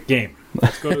be a quick game.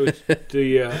 Let's go to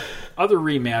the other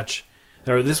rematch.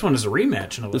 Or this one is a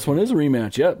rematch. This one is a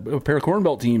rematch, a pair of Corn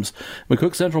Belt teams.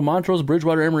 McCook Central Montrose,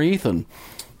 Bridgewater Emory Ethan.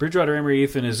 Bridgewater Emory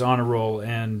Ethan is on a roll,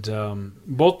 and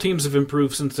both teams have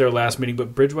improved since their last meeting,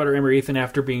 but Bridgewater Emory Ethan,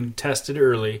 after being tested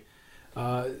early,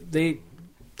 they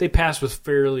passed with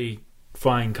fairly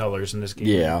flying colors in this game.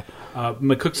 Yeah.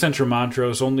 McCook Central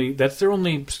Montrose, that's their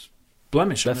only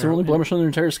blemish. That's their only blemish on their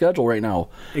entire schedule right now.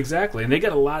 Exactly, and they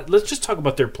got a lot. Let's just talk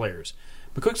about their players.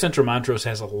 McCook Central Montrose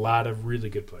has a lot of really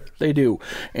good players. They do,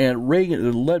 and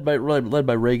Reagan led by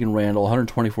Reagan Randall,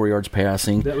 124 yards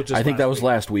passing. I think that was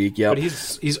last week. Yeah, but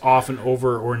he's often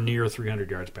over or near 300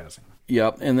 yards passing.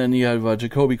 Yep, and then you have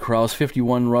Jacoby Krause,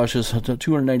 51 rushes,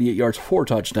 298 yards, 4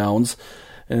 touchdowns.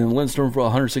 And then Lindstrom for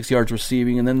 160 yards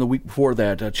receiving. And then the week before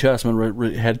that,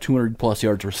 Chessman had 200-plus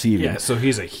yards receiving. Yeah, so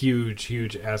he's a huge,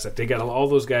 huge asset. They got all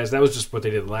those guys. That was just what they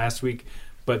did last week,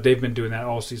 but they've been doing that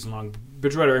all season long.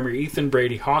 Bridgewater Emory, Ethan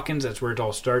Brady, Hawkins, that's where it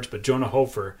all starts. But Jonah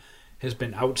Hofer has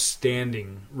been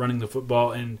outstanding running the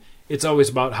football, and it's always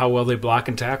about how well they block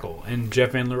and tackle. And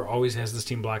Jeff Andler always has this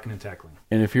team blocking and tackling.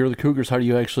 And if you're the Cougars, how do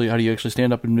you actually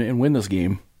stand up and win this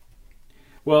game?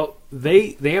 Well,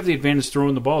 they have the advantage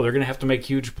throwing the ball. They're going to have to make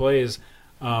huge plays.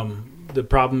 The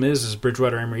problem is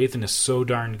Bridgewater Emory Ethan is so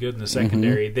darn good in the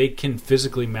secondary. Mm-hmm. They can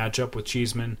physically match up with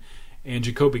Cheeseman And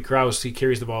Jacoby Krause, he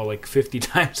carries the ball like 50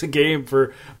 times a game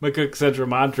for McCook Central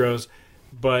Montrose.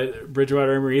 But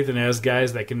Bridgewater Emery-Ethan has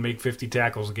guys that can make 50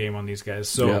 tackles a game on these guys.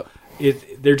 So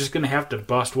they're just going to have to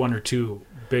bust one or two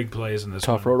big plays in this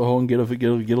Tough road to hoe and get a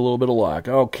little bit of luck.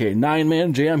 Okay,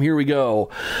 9-man jam, here we go.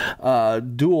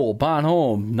 Dual,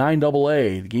 Bonhomme,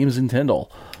 9AA. The game's in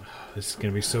Tyndall. This is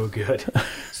going to be so good.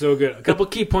 So good. A couple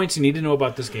key points you need to know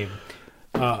about this game.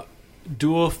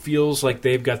 Dual feels like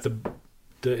they've got the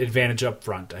advantage up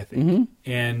front, I think. Mm-hmm.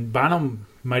 And Bonham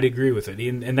might agree with it.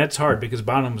 And that's hard because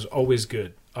Bonham's always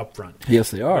good up front.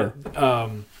 Yes, they are. But,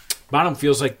 Bonham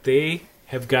feels like they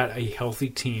have got a healthy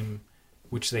team,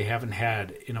 which they haven't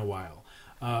had in a while.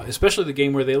 Especially the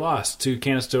game where they lost to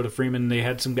Canastota Freeman. They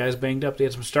had some guys banged up. They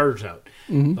had some starters out.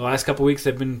 Mm-hmm. The last couple of weeks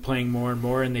they've been playing more and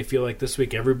more, and they feel like this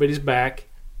week everybody's back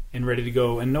and ready to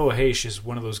go. And Noah Haish is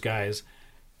one of those guys.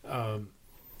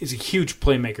 Is a huge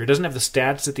playmaker. Doesn't have the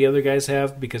stats that the other guys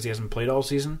have because he hasn't played all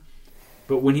season.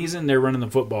 But when he's in there running the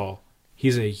football,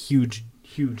 he's a huge,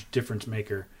 huge difference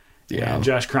maker. Yeah. And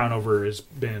Josh Crownover has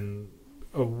been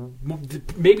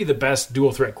maybe the best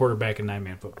dual threat quarterback in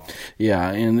 9-man football.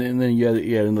 Yeah, and then you add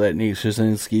into that Nate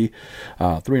Shizinski,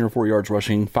 304 yards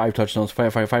rushing, 5 touchdowns,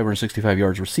 565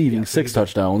 yards receiving, 6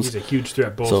 touchdowns. He's a huge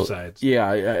threat both sides.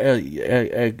 Yeah,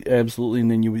 absolutely.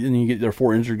 And then you get their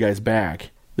 4 injured guys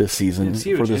back this season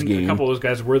for this game. A couple of those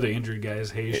guys were the injured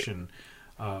guys, Haish and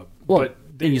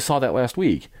and you saw that last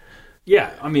week.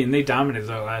 Yeah, I mean they dominated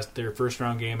their first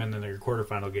round game and then their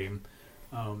quarterfinal game.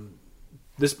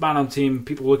 This Bonham team,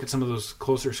 people look at some of those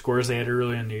closer scores they had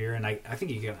earlier in the year, and I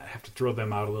think you're gonna have to throw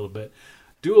them out a little bit.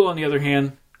 Dual, on the other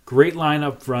hand, great line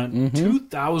up front,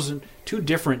 Mm-hmm. two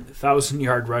different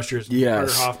 1,000-yard rushers. Yes.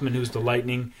 Carter Hoffman, who's the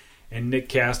Lightning, and Nick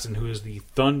Caston, who is the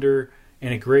Thunder,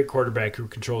 and a great quarterback who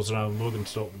controls it on Logan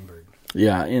Stoltenberg.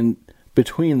 Yeah, and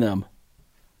between them,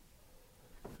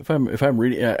 if I'm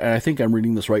reading, I think I'm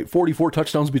reading this right. 44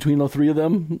 touchdowns between the 3 of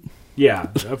them. Yeah,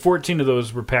 14 of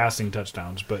those were passing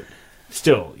touchdowns, but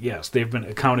still, yes, they've been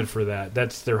accounted for that.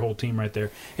 That's their whole team right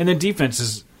there. And then defense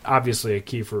is obviously a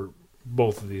key for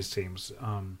both of these teams.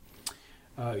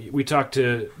 We talked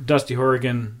to Dusty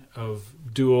Horrigan of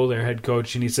Dual, their head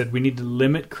coach, and he said we need to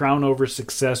limit Crownover's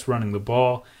success running the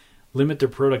ball, limit their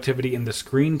productivity in the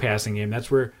screen passing game.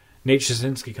 That's where Nate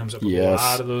Shizinski comes up with a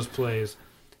lot of those plays,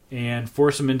 and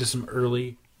force them into some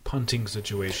early punting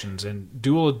situations. And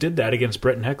Dual did that against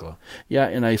Breton Hekla. Yeah,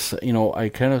 and I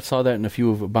kind of saw that in a few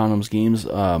of Bonham's games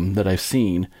that I've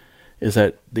seen, is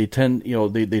that they tend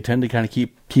to kind of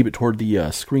keep it toward the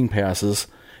screen passes,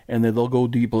 and then they'll go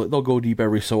deep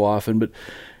every so often, but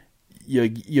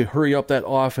you hurry up that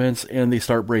offense and they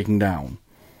start breaking down.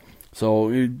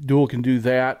 So Dual can do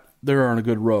that. They're on a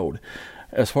good road.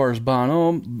 As far as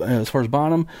Bonham,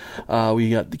 we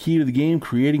got the key to the game: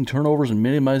 creating turnovers and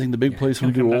minimizing the big plays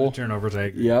from Dual. Turnovers, I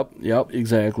agree. Yep,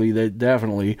 exactly. They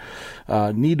definitely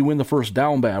need to win the first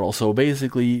down battle. So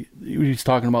basically, he's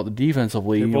talking about the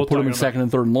defensively. Put them in second and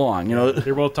third and long.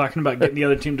 They're both talking about getting the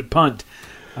other team to punt.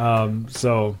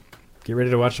 So get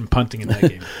ready to watch them punting in that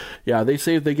game. Yeah, they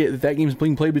say if that game's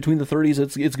being played between the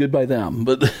 30s, it's good by them.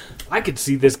 But I could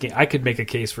see this game. I could make a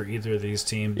case for either of these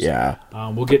teams. Yeah.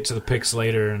 We'll get to the picks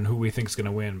later and who we think is going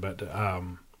to win, but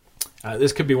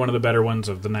this could be one of the better ones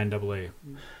of the 9AA.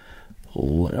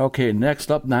 Okay,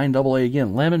 next up, 9AA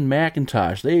again. Lemon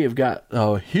McIntosh. They have got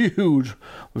a huge,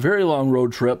 very long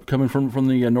road trip coming from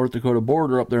the North Dakota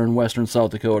border up there in western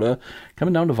South Dakota,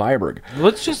 coming down to Viborg.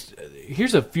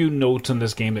 Here's a few notes on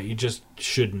this game that you just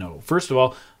should know. First of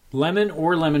all, Lemon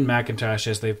McIntosh,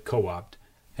 as they've co-opted,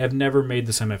 have never made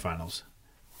the semifinals.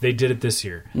 They did it this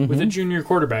year with a junior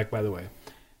quarterback, by the way.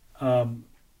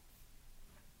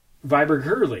 Viborg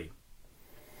Hurley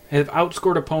have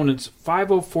outscored opponents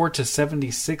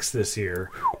 504-76 this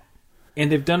year, and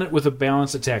they've done it with a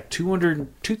balanced attack: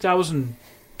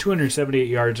 2,278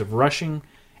 yards of rushing,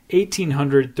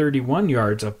 1,831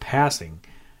 yards of passing.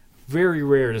 Very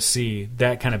rare to see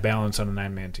that kind of balance on a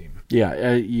 9-man team.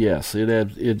 Yeah, yes,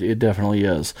 it definitely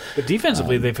is. But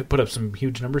defensively, they've put up some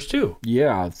huge numbers too.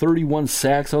 Yeah, 31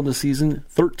 sacks on the season,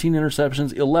 13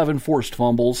 interceptions, 11 forced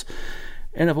fumbles,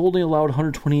 and have only allowed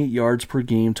 128 yards per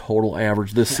game total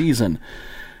average this season.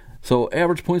 So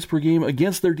average points per game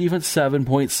against their defense,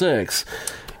 7.6.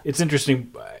 It's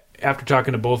interesting. After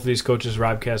talking to both of these coaches,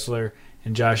 Rob Kessler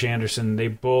and Josh Anderson, they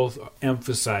both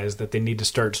emphasized that they need to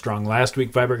start strong. Last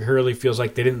week, Viborg Hurley feels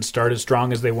like they didn't start as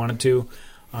strong as they wanted to.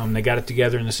 They got it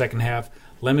together in the second half.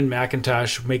 Lemon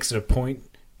McIntosh makes it a point.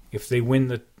 If they win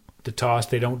the toss,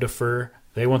 they don't defer.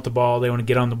 They want the ball. They want to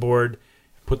get on the board,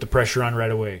 put the pressure on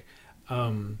right away.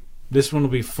 this one will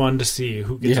be fun to see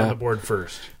who gets on the board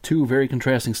first. Two very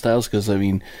contrasting styles because, I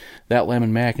mean, that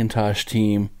Lemon McIntosh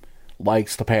team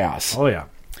likes to pass. Oh, yeah.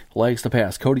 Likes to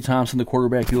pass. Cody Thompson, the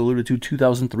quarterback you alluded to,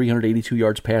 2,382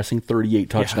 yards passing, 38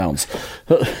 touchdowns.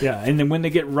 Yeah, and then when they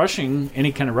get rushing,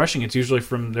 any kind of rushing, it's usually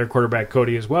from their quarterback,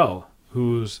 Cody, as well,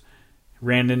 who's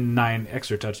ran in 9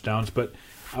 extra touchdowns. But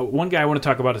one guy I want to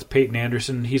talk about is Peyton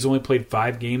Anderson. He's only played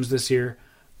 5 games this year,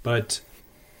 but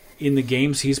in the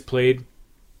games he's played,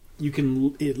 he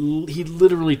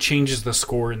literally changes the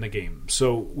score in the game.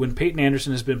 So when Peyton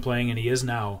Anderson has been playing, and he is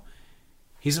now,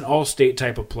 he's an all-state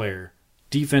type of player,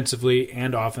 defensively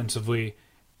and offensively.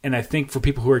 And I think for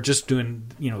people who are just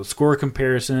doing, score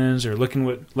comparisons or looking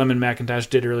what Lemon McIntosh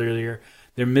did earlier in the year,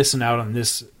 they're missing out on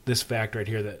this fact right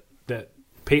here that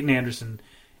Peyton Anderson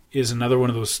is another one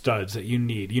of those studs that you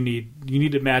need. You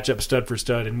need to match up stud for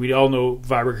stud, and we all know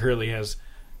Viborg Hurley has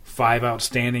 5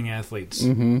 outstanding athletes.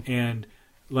 Mm-hmm. And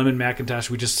Lemon McIntosh,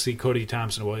 we just see Cody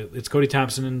Thompson. Well, it's Cody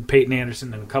Thompson and Peyton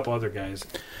Anderson and a couple other guys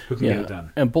who can get it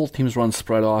done. And both teams run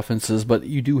spread offenses, but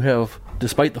you do have,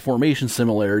 despite the formation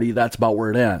similarity, that's about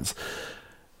where it ends.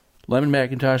 Lemon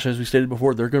McIntosh, as we stated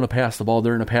before, they're going to pass the ball.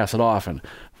 They're going to pass it often.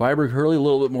 Viborg Hurley, a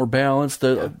little bit more balanced.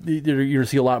 You're going to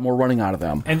see a lot more running out of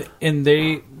them. And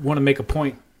they want to make a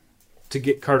point to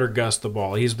get Carter Gus the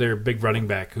ball. He's their big running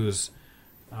back who's,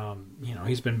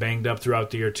 he's been banged up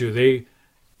throughout the year too. They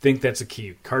think that's a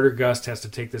key. Carter Gus has to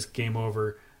take this game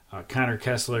over. Connor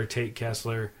Kessler, Tate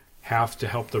Kessler have to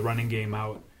help the running game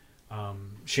out.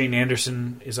 Shane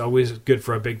Anderson is always good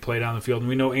for a big play down the field. And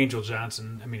we know Angel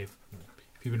Johnson. I mean, if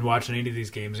you've been watching any of these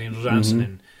games, Angel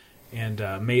Johnson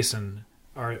and Mason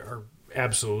are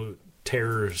absolute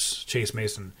terrors, Chase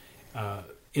Mason,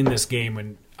 in this game.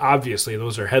 And obviously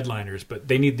those are headliners, but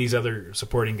they need these other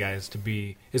supporting guys to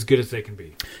be as good as they can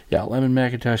be. Yeah, Lemon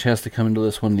McIntosh has to come into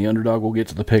this one. The underdog will get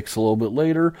to the picks a little bit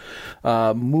later.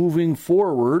 Moving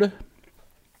forward,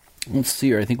 let's see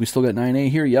here. I think we still got 9A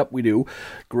here. Yep, we do.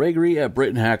 Gregory at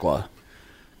Britton Heckla.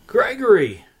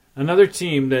 Gregory, another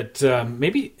team that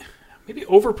maybe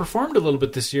overperformed a little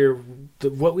bit this year,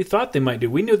 what we thought they might do.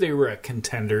 We knew they were a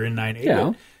contender in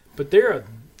 9A, but they're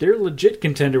a legit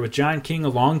contender with John King, a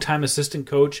longtime assistant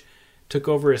coach, took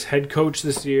over as head coach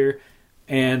this year,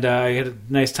 and I had a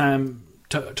nice time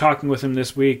talking with him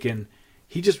this week, and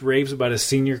he just raves about his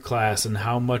senior class and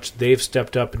how much they've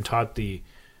stepped up and taught the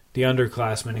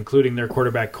underclassmen, including their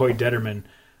quarterback, Coy Detterman,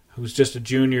 who's just a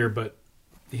junior, but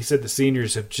he said the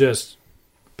seniors have just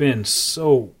been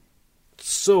so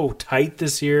tight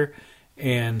this year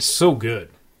and so good,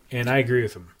 and I agree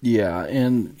with him. Yeah,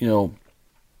 and,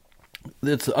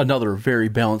 it's another very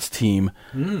balanced team,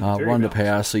 run to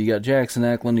pass. So you got Jackson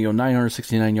Eklund,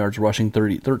 969 yards rushing,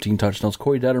 13 touchdowns.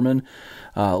 Coy Detterman,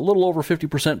 a little over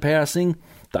 50% passing,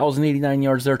 1,089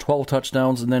 yards there, 12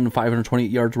 touchdowns, and then 528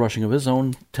 yards rushing of his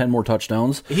own, 10 more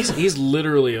touchdowns. He's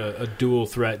literally a dual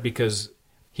threat because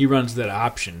he runs that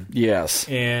option. Yes.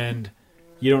 And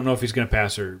you don't know if he's going to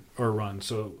pass or run.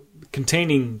 So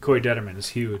containing Coy Detterman is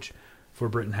huge for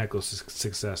Britton Heckle's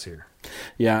success here.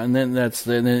 Yeah, and then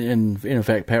in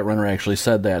fact, Pat Renner actually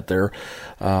said that there.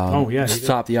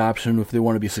 Stop the option if they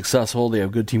want to be successful. They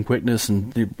have good team quickness,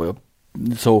 and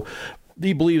so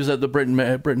he believes that the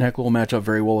Britton Heckle will match up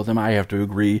very well with them. I have to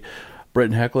agree.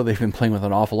 Britton Heckle, they've been playing with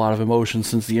an awful lot of emotion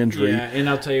since the injury. Yeah, and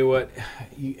I'll tell you what,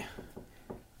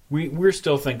 we're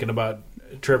still thinking about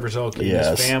Trevor Zulke and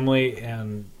his family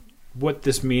and what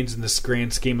this means in this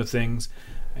grand scheme of things.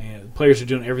 And the players are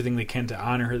doing everything they can to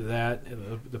honor that.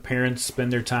 The parents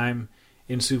spend their time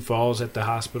in Sioux Falls at the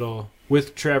hospital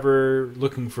with Trevor,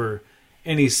 looking for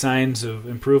any signs of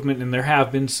improvement. And there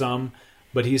have been some,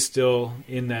 but he's still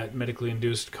in that medically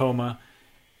induced coma.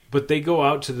 But they go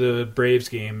out to the Braves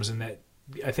games, and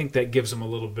I think that gives them a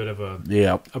little bit of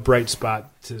a bright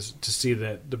spot to see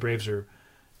that the Braves are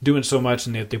doing so much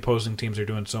and that the opposing teams are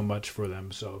doing so much for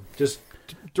them. So just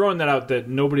throwing that out, that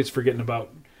nobody's forgetting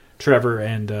about Trevor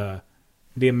and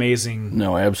the amazing...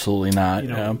 No, absolutely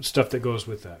not. Stuff that goes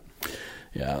with that.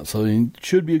 Yeah, so it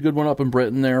should be a good one up in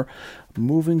Britton there.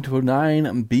 Moving to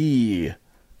 9B.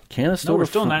 Canastota. No, we're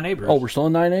still in 9A, Bruce. Oh, we're still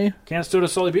in 9A? Canastota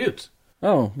Sully Buttes.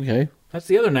 Oh, okay. That's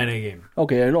the other 9A game.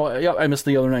 Okay, I know. Yeah, I missed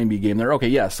the other 9B game there. Okay,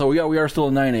 yeah, so we are still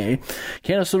in 9A.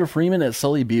 Canastota Freeman at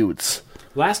Sully Buttes.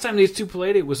 Last time these two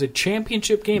played, it was a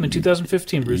championship game in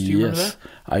 2015, Bruce. Do you remember that?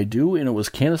 I do, and it was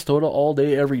Canastota all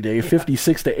day, every day,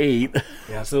 56-8.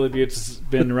 Yeah, Sully Buttes has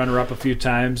been runner-up a few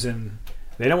times, and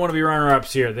they don't want to be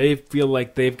runner-ups here. They feel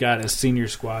like they've got a senior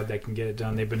squad that can get it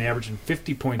done. They've been averaging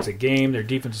 50 points a game. Their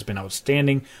defense has been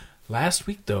outstanding. Last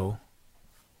week, though,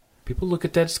 people look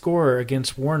at that score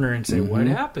against Warner and say, What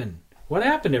happened? What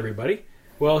happened, everybody?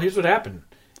 Well, here's what happened.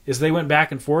 is they went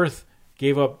back and forth,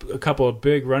 gave up a couple of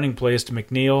big running plays to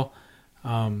McNeil,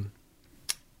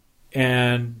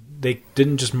 and they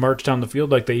didn't just march down the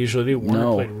field like they usually do.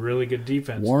 Warner played really good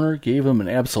defense. Warner gave him an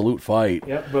absolute fight.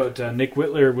 Yep, but Nick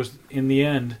Whittler was, in the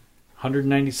end,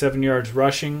 197 yards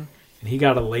rushing, and he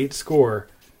got a late score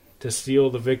to seal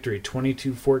the victory,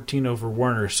 22-14 over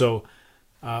Warner. So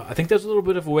I think that's a little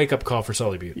bit of a wake-up call for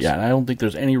Sully Buttes. Yeah, and I don't think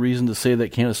there's any reason to say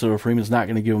that Canastota Freeman's not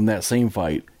going to give him that same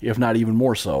fight, if not even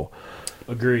more so.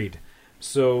 Agreed.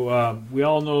 So we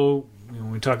all know,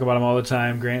 we talk about them all the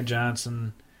time, Grant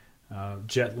Johnson,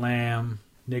 Jet Lamb,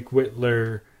 Nick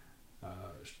Whittler,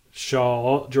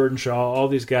 Jordan Shaw, all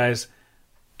these guys,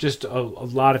 just a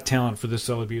lot of talent for this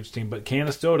Sully Buttes team. But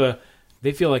Canastota,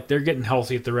 they feel like they're getting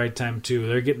healthy at the right time, too.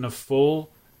 They're getting a full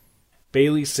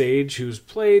Bailey Sage, who's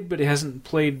played, but hasn't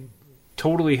played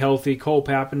totally healthy. Cole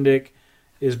Pappendick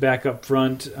is back up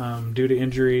front due to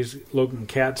injuries. Logan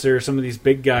Katzer, some of these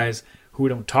big guys who we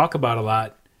don't talk about a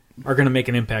lot, are going to make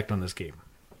an impact on this game.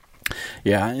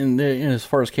 Yeah, and as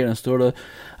far as Canastota,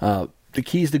 the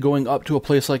keys to going up to a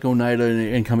place like Oneida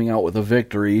and coming out with a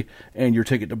victory and your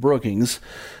ticket to Brookings,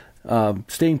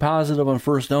 staying positive on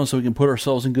first down so we can put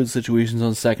ourselves in good situations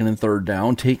on second and third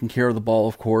down, taking care of the ball,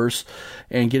 of course,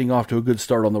 and getting off to a good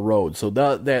start on the road. So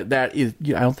that is,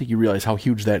 I don't think you realize how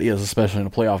huge that is, especially in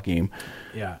a playoff game.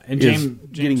 Yeah, and James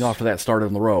getting off to that start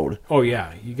on the road. Oh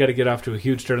yeah, you got to get off to a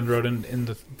huge start on the road. And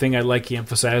the thing I like he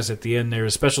emphasized at the end there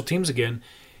is special teams again.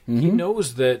 Mm-hmm. He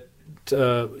knows that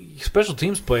special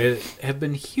teams play have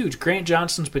been huge. Grant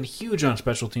Johnson's been huge on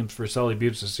special teams for Sully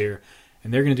Buttes this year,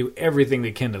 and they're going to do everything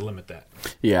they can to limit that.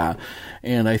 Yeah,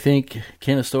 and I think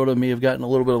Canastota may have gotten a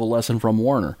little bit of a lesson from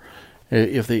Warner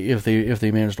if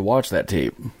they managed to watch that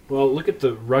tape. Well, look at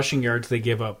the rushing yards they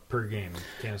give up per game,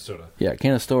 Canastota. Yeah,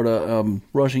 Canastota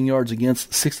rushing yards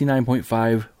against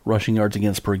 69.5 rushing yards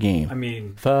against per game. I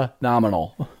mean,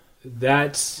 phenomenal.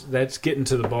 That's getting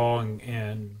to the ball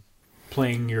and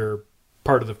playing your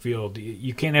part of the field.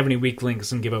 You can't have any weak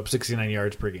links and give up 69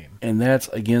 yards per game. And that's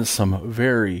against some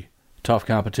very tough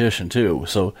competition too.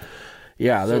 So,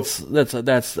 yeah,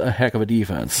 that's a heck of a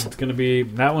defense.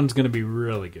 That one's gonna be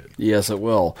really good. Yes, it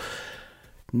will.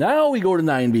 Now we go to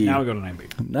 9B. Now we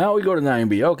go to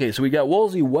 9B. Okay, so we got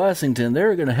Wolsey Wessington.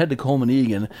 They're going to head to Coleman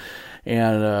Egan.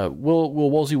 And will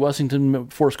Wolsey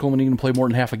Wessington force Coleman Egan to play more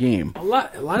than half a game? A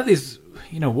lot of these,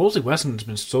 Wolsey Wessington's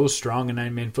been so strong in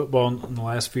 9-man football in the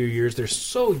last few years. They're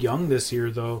so young this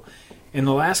year, though. In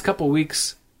the last couple of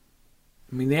weeks,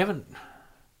 I mean, they haven't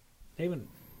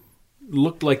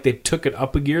looked like they took it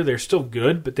up a gear. They're still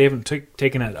good, but they haven't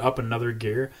taken it up another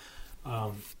gear.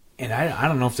 And I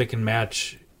don't know if they can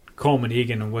match Coleman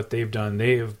Egan and what they've done.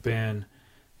 They have been,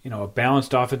 a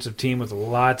balanced offensive team with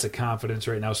lots of confidence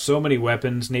right now. So many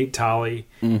weapons. Nate Tolley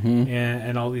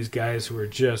and all these guys who are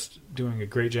just doing a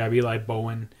great job. Eli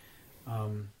Bowen.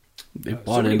 They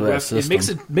bought into that system.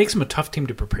 It makes them a tough team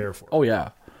to prepare for. Oh, yeah.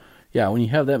 Yeah, when you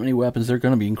have that many weapons, they're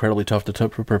going to be incredibly tough to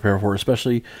prepare for,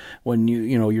 especially when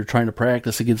you're trying to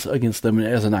practice against them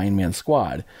as a 9-man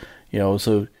squad.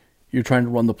 So you're trying to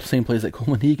run the same plays that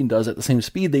Coleman Egan does at the same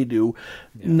speed they do.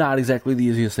 Yeah. Not exactly the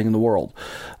easiest thing in the world.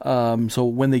 So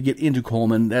when they get into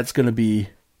Coleman, that's going to be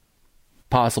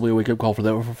possibly a wake-up call for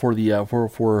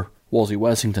Wolsey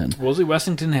Wessington. Wolsey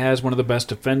Wessington has one of the best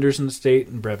defenders in the state,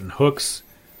 and Brevin Hooks,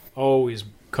 always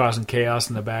causing chaos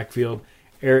in the backfield.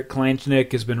 Eric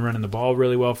Klanchnick has been running the ball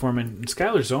really well for him, and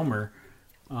Skylar Zomer,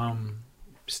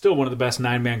 still one of the best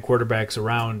 9-man quarterbacks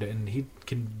around, and he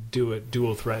can do a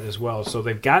dual threat as well. So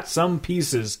they've got some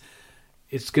pieces.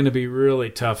 It's going to be really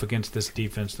tough against this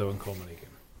defense, though, in Coleman Egan.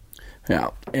 Yeah,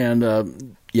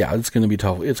 and it's going to be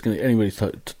tough. Anybody's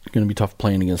going to be tough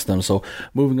playing against them. So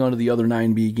moving on to the other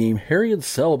 9B game, Harriet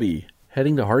Selby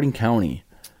heading to Harding County.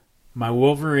 My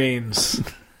Wolverines.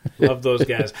 Love those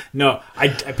guys. No, I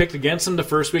picked against them the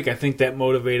first week. I think that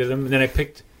motivated them. And then I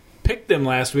picked them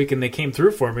last week, and they came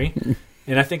through for me.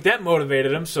 And I think that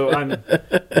motivated them. So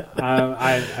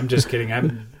I'm just kidding. I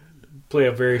play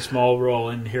a very small role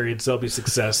in Harriet Selby's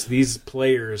success. These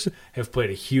players have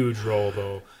played a huge role,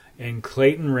 though. And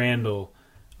Clayton Randall,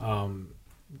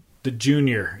 the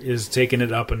junior, is taking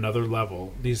it up another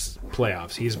level. These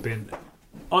playoffs, he's been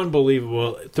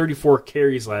unbelievable. 34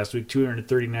 carries last week,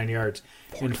 239 yards.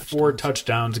 And 4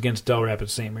 touchdowns against Del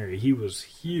Rapids St. Mary. He was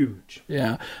huge.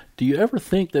 Yeah. Do you ever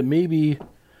think that maybe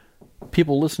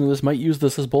people listening to this might use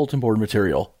this as bulletin board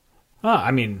material?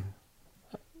 I mean,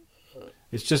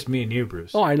 it's just me and you,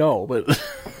 Bruce. Oh, I know, but...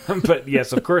 But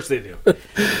yes, of course they do.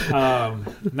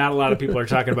 Not a lot of people are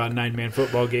talking about 9-man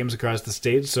football games across the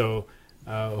state, so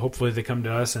hopefully they come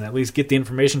to us and at least get the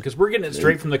information because we're getting it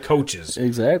straight from the coaches.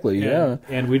 Exactly, yeah.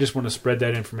 And we just want to spread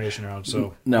that information around.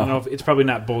 So No. I don't know if it's probably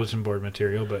not bulletin board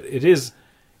material, but it is,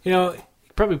 it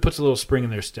probably puts a little spring in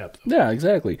their step. Yeah,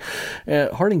 exactly.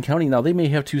 Harding County, now they may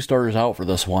have 2 starters out for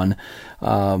this one.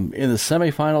 In the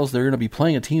semifinals, they're going to be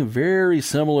playing a team very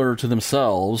similar to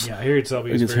themselves. Yeah, Harriet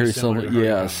Selby is very similar to Harding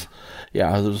yes.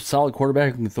 Yeah, there's a solid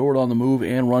quarterback who can throw it on the move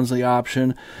and runs the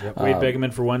option. Yep. Wade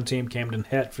Begeman for one team, Camden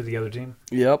Hett for the other team.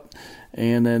 Yep.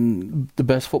 And then the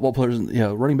best football players,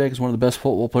 running back is one of the best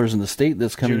football players in the state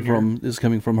that's coming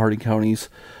from Harding County's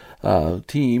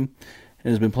team and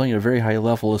has been playing at a very high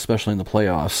level, especially in the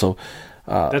playoffs. So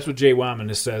that's what Jay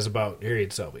Wyman says about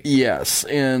Harriet Selby. Yes,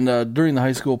 and during the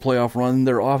high school playoff run,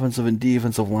 their offensive and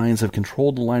defensive lines have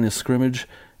controlled the line of scrimmage,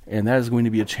 and that is going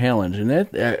to be a challenge, and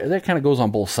that kind of goes on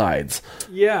both sides.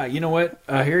 Yeah, you know what?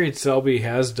 Harriet Selby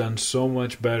has done so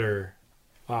much better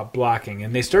blocking,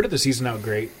 and they started the season out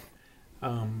great.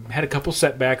 Had a couple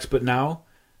setbacks, but now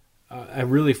I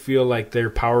really feel like their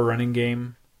power running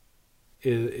game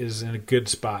is in a good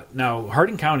spot. Now,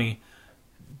 Harding County,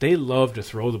 they love to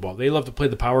throw the ball. They love to play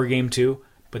the power game too,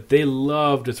 but they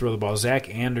love to throw the ball. Zach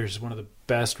Anders is one of the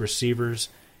best receivers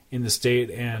in the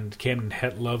state, and Camden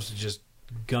Hett loves to just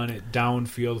gun it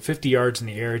downfield, 50 yards in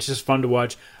the air. It's just fun to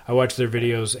watch. I watch their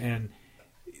videos, and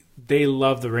they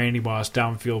love the Randy Moss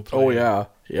downfield play. Oh, yeah.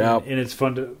 Yeah. And it's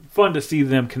fun to see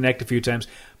them connect a few times.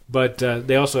 But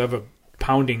they also have a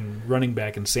pounding running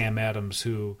back in Sam Adams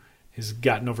who has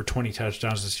gotten over 20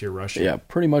 touchdowns this year rushing. Yeah,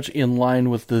 pretty much in line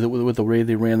with the way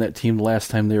they ran that team the last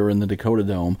time they were in the Dakota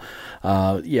Dome.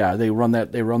 They run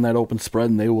that open spread,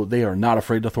 and they are not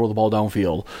afraid to throw the ball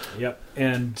downfield. Yep,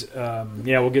 and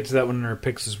we'll get to that one in our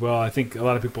picks as well. I think a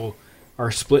lot of people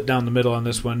are split down the middle on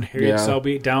this one. Harriet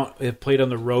Selby have played on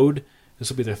the road. This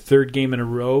will be their 3rd game in a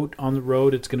row on the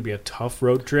road. It's going to be a tough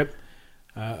road trip.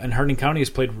 And Harding County has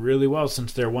played really well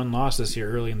since their one loss this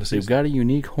year early in the season. They've got a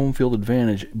unique home field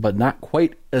advantage, but not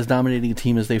quite as dominating a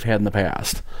team as they've had in the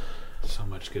past. So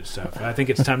much good stuff. I think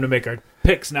it's time to make our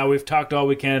picks. Now we've talked all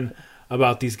we can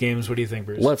about these games. What do you think,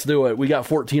 Bruce? Let's do it. We got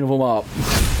 14 of them up.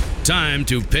 Time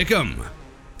to pick 'em.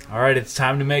 All right, it's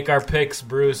time to make our picks,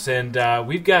 Bruce. And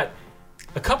we've got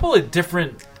a couple of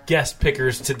different guest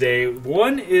pickers today.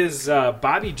 One is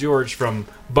Bobby George from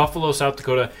Buffalo, South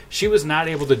Dakota. She was not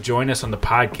able to join us on the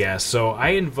podcast, so I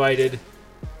invited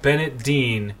Bennett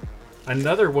Dean,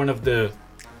 another one of the...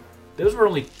 Those were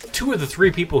only 2 of the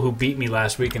 3 people who beat me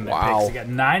last week in the picks. I got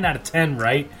 9 out of 10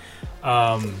 right.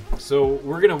 So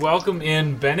we're going to welcome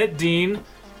in Bennett Dean.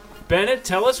 Bennett,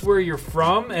 tell us where you're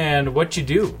from and what you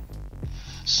do.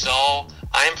 So,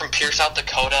 I am from Pierce, South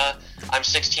Dakota. I'm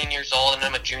 16 years old, and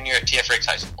I'm a junior at TF Riggs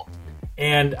High School.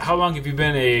 And how long have you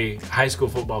been a high school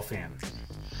football fan?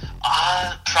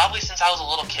 Probably since I was a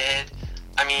little kid.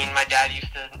 I mean, my dad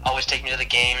used to always take me to the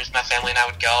games. My family and I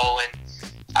would go, and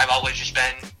I've always just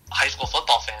been a high school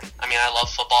football fan. I mean, I love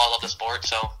football. I love the sport,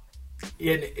 so...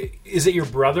 And is it your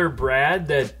brother, Brad,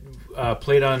 that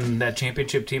played on that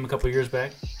championship team a couple of years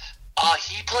back?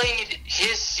 He played,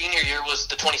 his senior year was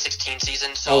the 2016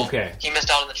 season, so he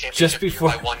missed out on the championship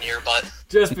by 1 year, but...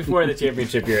 Just before the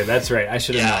championship year, that's right. I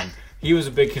should have known. He was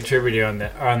a big contributor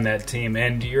on that team,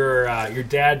 and your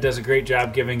dad does a great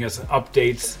job giving us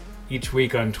updates each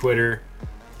week on Twitter.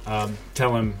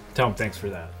 Tell him thanks for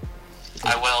that.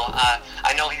 I will.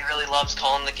 I know he really loves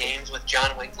calling the games with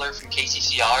John Winkler from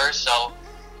KCCR, so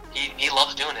he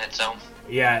loves doing it, so...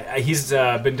 Yeah, he's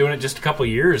been doing it just a couple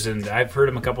years, and I've heard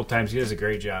him a couple times. He does a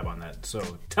great job on that.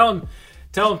 So tell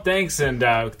him thanks, and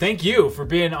thank you for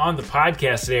being on the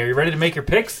podcast today. Are you ready to make your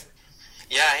picks?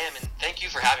 Yeah, I am, and thank you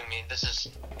for having me. This is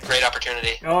a great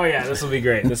opportunity. Oh, yeah, this will be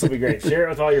great. Share it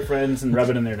with all your friends and rub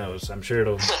it in their nose. I'm sure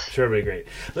it'll be great.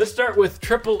 Let's start with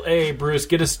AAA, Bruce.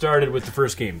 Get us started with the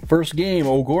first game. First game,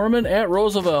 O'Gorman at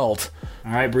Roosevelt.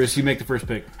 All right, Bruce, you make the first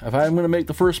pick. If I'm going to make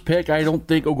the first pick, I don't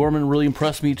think O'Gorman really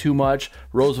impressed me too much.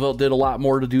 Roosevelt did a lot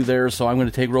more to do there, so I'm going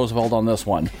to take Roosevelt on this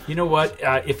one. You know what?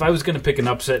 If I was going to pick an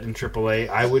upset in AAA,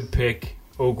 I would pick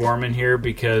O'Gorman here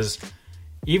because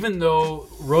even though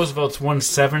Roosevelt's won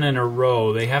 7 in a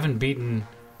row, they haven't beaten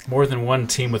more than one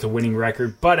team with a winning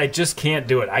record, but I just can't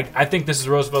do it. I think this is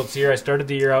Roosevelt's year. I started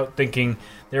the year out thinking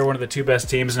they're one of the 2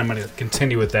 best teams, and I'm going to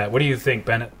continue with that. What do you think,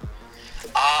 Bennett?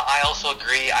 I also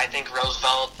agree. I think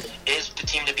Roosevelt is the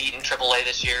team to beat in AAA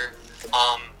this year.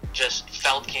 Just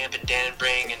Feldkamp and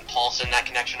Dannenbring and Paulson, that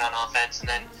connection on offense, and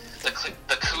then the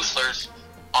Kuslers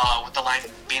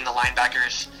with being the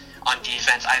linebackers on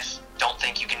defense. I just don't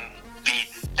think you can beat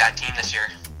that team this year.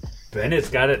 Bennett's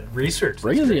got it researched.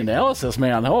 Bring in the analysis,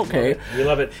 man. Okay. We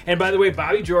love it. And by the way,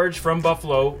 Bobby George from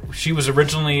Buffalo, she was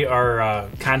originally our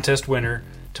contest winner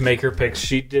to make her picks.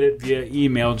 She did it via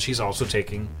email, and she's also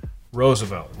taking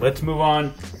Roosevelt. Let's move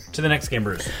on to the next game,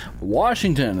 Bruce.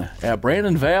 Washington at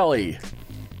Brandon Valley.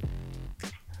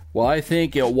 Well, I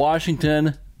think at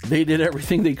Washington, they did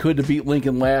everything they could to beat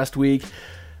Lincoln last week.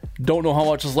 Don't know how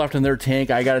much is left in their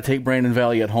tank. I got to take Brandon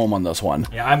Valley at home on this one.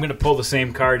 Yeah, I'm going to pull the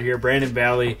same card here. Brandon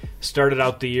Valley started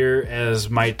out the year as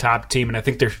my top team, and I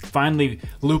think they're finally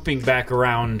looping back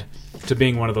around to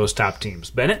being one of those top teams.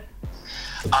 Bennett?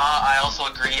 I also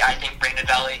agree. I think Brandon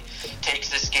Valley takes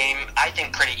this game, I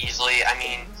think, pretty easily. I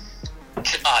mean,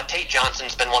 Tate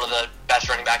Johnson's been one of the best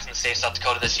running backs in the state of South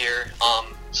Dakota this year.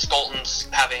 Skolton's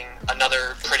having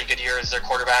another pretty good year as their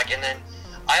quarterback. And then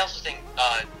I also think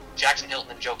Jackson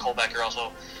Hilton and Joe Colbeck are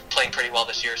also playing pretty well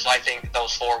this year. So I think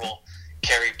those four will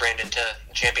carry Brandon to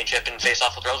the championship and face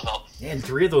off with Roosevelt. And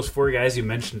 3 of those 4 guys you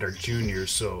mentioned are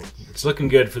juniors, so it's looking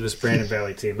good for this Brandon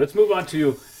Valley team. Let's move on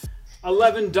to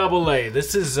 11 AA.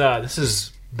 This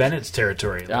is Bennett's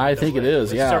territory. I think it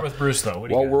is. Let's start with Bruce, though.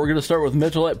 Well, we're going to start with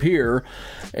Mitchell at Pierre,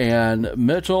 and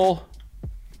Mitchell,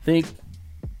 think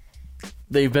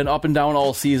they've been up and down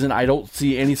all season. I don't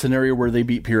see any scenario where they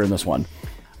beat Pierre in this one.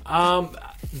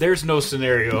 There's no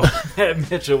scenario that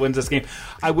Mitchell wins this game.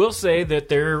 I will say that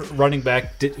their running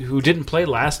back, who didn't play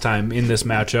last time in this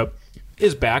matchup,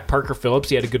 is back. Parker Phillips.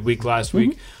 He had a good week last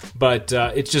week, but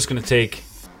it's just going to take.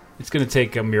 It's going to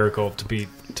take a miracle to beat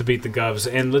the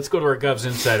Govs. And let's go to our Govs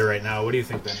Insider right now. What do you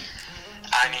think, Ben?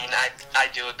 I mean, I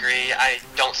do agree. I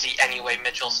don't see any way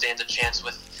Mitchell stands a chance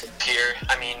with Pierre.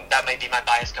 I mean, that might be my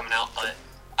bias coming out, but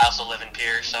I also live in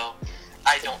Pierre, so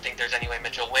I don't think there's any way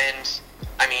Mitchell wins.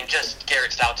 I mean, just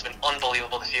Garrett Stout's been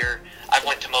unbelievable this year. I've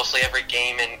went to mostly every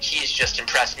game, and he's just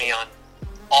impressed me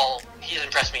he's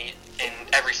impressed me in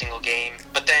every single game.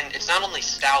 But then it's not only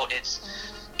Stout, it's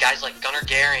guys like Gunnar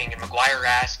Gehring and McGuire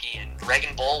Raskey and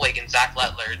Reagan Bolwig and Zach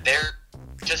Lettler. They're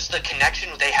just the connection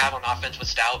they have on offense with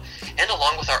Stout, and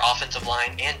along with our offensive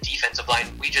line and defensive line,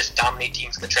 we just dominate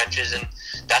teams in the trenches, and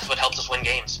that's what helps us win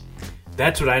games.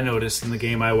 That's what I noticed in the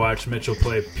game I watched Mitchell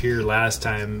play Pierre last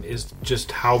time, is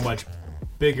just how much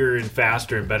bigger and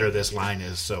faster and better this line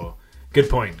is. So, good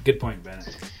point, Bennett.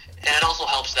 And it also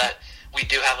helps that we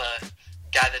do have a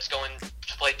guy that's going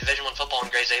to play Division I football in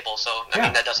Gray Zabel, so I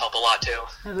mean that does help a lot too.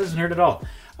 That doesn't hurt at all.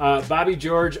 Bobby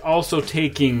George also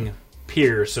taking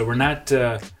Pierre, so we're not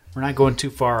going too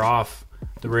far off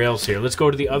the rails here. Let's go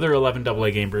to the other 11 AA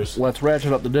game, Bruce. Let's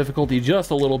ratchet up the difficulty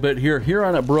just a little bit here.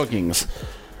 Huron at Brookings.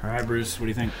 All right, Bruce, what do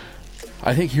you think?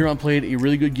 I think Huron played a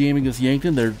really good game against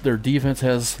Yankton. Their defense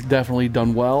has definitely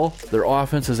done well. Their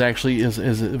offense is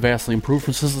vastly improved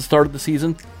since the start of the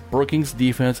season. Brookings'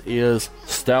 defense is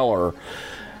stellar,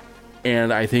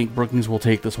 and I think Brookings will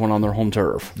take this one on their home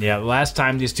turf. Yeah, the last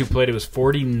time these two played, it was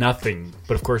 40-0.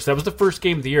 But of course, that was the first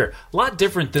game of the year. A lot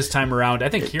different this time around. I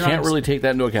think Huron can't really take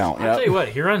that into account. I'll tell you what,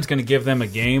 Huron's going to give them a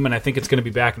game, and I think it's going to be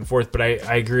back and forth. But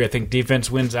I agree. I think defense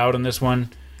wins out on this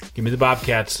one. Give me the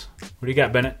Bobcats. What do you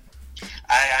got, Bennett?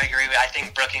 I agree. I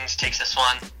think Brookings takes this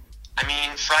one. I mean,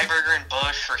 Freiberger and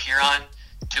Bush for Huron,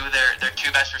 two of their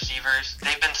two best receivers.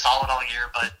 They've been solid all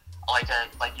year, but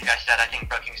like you guys said, I think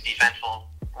Brookings defense will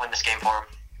win this game for them.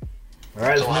 All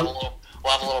right, so we'll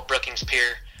have a little Brookings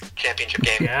Pierre championship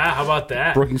game. Yeah, how about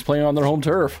that? Brookings playing on their home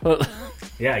turf.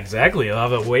 Yeah, exactly. They'll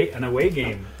have an away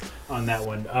game on that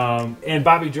one. And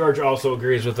Bobby George also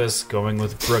agrees with us, going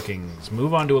with Brookings.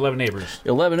 Move on to 11 neighbors.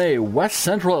 11A, West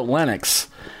Central at Lennox.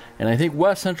 And I think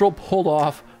West Central pulled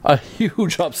off a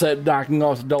huge upset knocking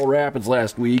off Del Rapids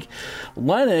last week.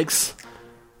 Lennox,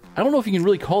 I don't know if you can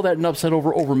really call that an upset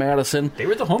over Madison. They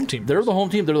were the home team. They're the home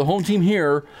team. They're the home team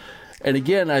here. And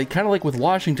again, I kind of like with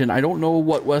Washington, I don't know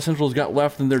what West Central's got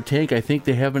left in their tank. I think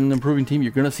they have an improving team.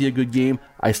 You're going to see a good game.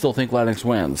 I still think Lennox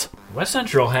wins. West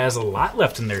Central has a lot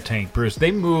left in their tank, Bruce.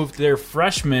 They moved their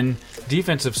freshman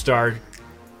defensive star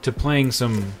to playing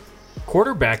some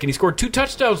quarterback, and he scored 2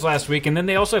 touchdowns last week. And then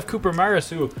they also have Cooper Maris,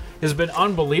 who has been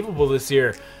unbelievable this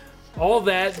year. All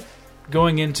that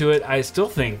going into it, I still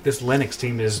think this Lennox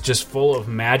team is just full of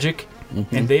magic,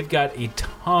 and they've got a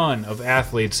ton of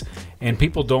athletes, and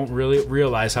people don't really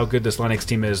realize how good this Lennox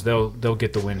team is. They'll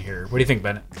get the win here. What do you think,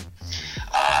 Bennett?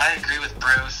 I agree with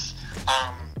Bruce.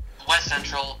 West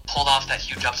Central pulled off that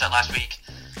huge upset last week.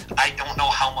 I don't know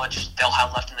how much they'll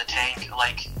have left in the tank,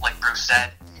 like Bruce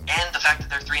said. And the fact that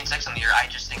they're 3-6 on the year, I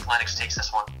just think Lennox takes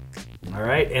this one. All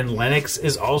right, and Lennox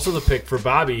is also the pick for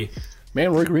Bobby.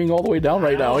 Man, we're agreeing all the way down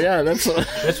right now. Yeah, that's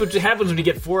what happens when you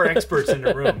get 4 experts in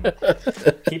the room.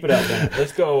 Keep it up, Bennett.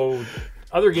 Let's go.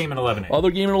 Other game in 11A.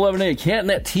 Other game in 11A. Canton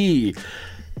at T.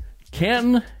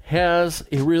 Canton has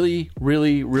a really,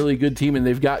 really, really good team, and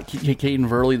they've got Caden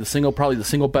Verley, probably the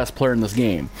single best player in this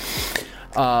game.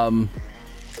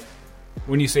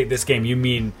 When you say this game, you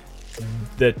mean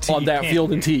the T on that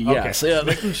field and tee, yes. Okay. Yeah.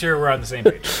 Making sure we're on the same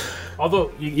page.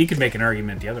 Although you could make an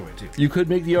argument the other way too. You could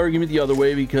make the argument the other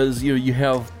way because you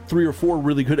have 3 or 4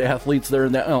 really good athletes there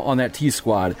on that T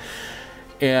squad,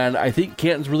 and I think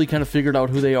Canton's really kind of figured out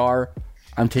who they are.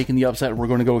 I'm taking the upset. We're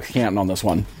going to go with Canton on this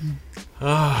one.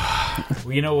 Well,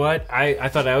 you know what? I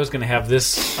thought I was going to have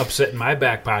this upset in my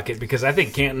back pocket because I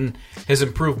think Canton has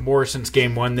improved more since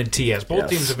game 1 than T has. Both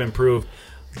teams have improved,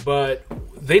 but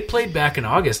they played back in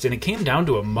August, and it came down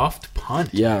to a muffed punt.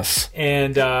 Yes.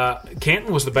 And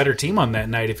Canton was the better team on that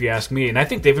night, if you ask me, and I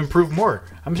think they've improved more.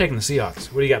 I'm taking the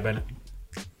Seahawks. What do you got, Bennett?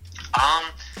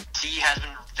 T has been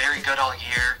very good all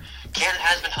year. Canton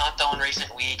has been hot, though, in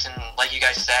recent weeks, and like you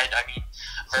guys said, I mean,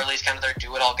 Verley's kind of their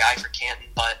do-it-all guy for Canton,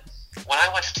 but when I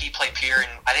watched T play Pierre, and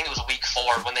I think it was week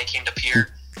 4 when they came to Pierre,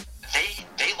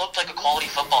 they looked like a quality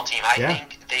football team. I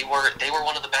think they were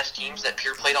one of the best teams that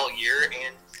Pierre played all year,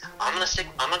 and I'm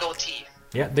gonna go with T.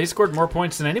 Yeah, they scored more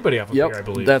points than anybody off of Pierre, I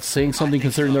believe. That's saying something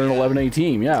considering they're an 11-8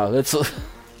 team. Yeah, that's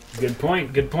good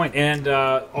point. Good point. And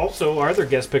also, our other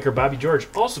guest picker, Bobby George,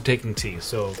 also taking T.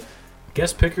 So,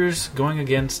 guest pickers going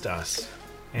against us.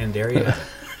 And there you have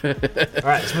it. All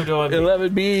right, let's move to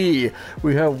 11B. 11B.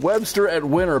 We have Webster at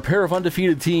Winter, a pair of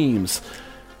undefeated teams.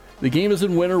 The game is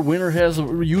in Winter. Winter has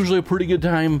usually a pretty good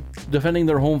time defending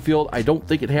their home field. I don't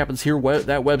think it happens here.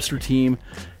 That Webster team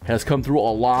has come through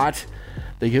a lot.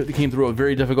 They came through a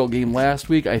very difficult game last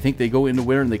week. I think they go into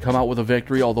Winter and they come out with a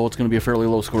victory, although it's going to be a fairly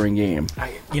low-scoring game.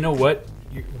 You know what?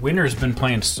 Winter's been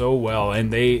playing so well,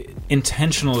 and they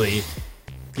intentionally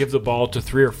give the ball to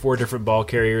 3 or 4 different ball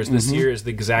carriers. This year is the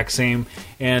exact same.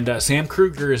 And Sam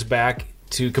Kruger is back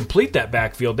to complete that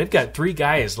backfield. They've got 3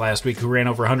 guys last week who ran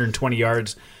over 120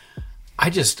 yards. I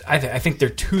think they're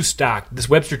too stocked. This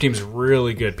Webster team's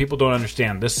really good. People don't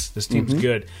understand. This team's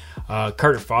good.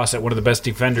 Carter Fawcett, one of the best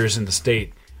defenders in the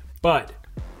state. But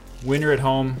Winter at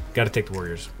home, got to take the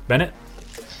Warriors. Bennett?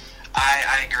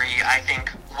 I agree. I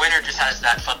think Winter just has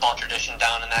that football tradition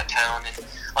down in that town. And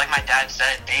like my dad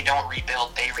said, they don't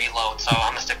rebuild, they reload. So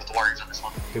I'm going to stick with the Warriors on this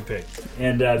one. Good pick.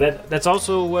 And that's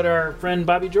also what our friend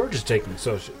Bobby George is taking.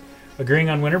 So agreeing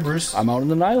on Winter, Bruce? I'm out on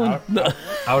the island.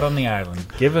 Out on the island.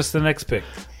 Give us the next pick.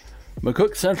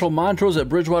 McCook Central Montrose at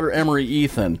Bridgewater Emory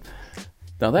Ethan.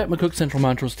 Now that McCook Central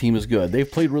Montrose team is good. They've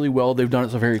played really well. They've done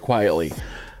it so very quietly.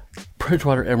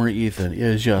 Bridgewater Emory Ethan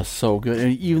is just so good.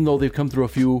 And even though they've come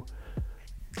through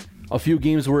a few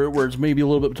games where it's maybe a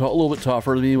little bit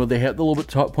tougher, they had the little bit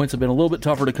points have been a little bit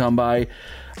tougher to come by.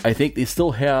 I think they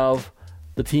still have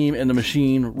the team and the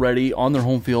machine ready on their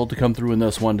home field to come through in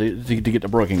this one to get to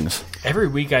Brookings. Every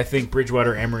week, I think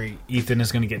Bridgewater Emory Ethan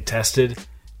is going to get tested.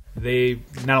 They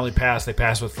not only pass, they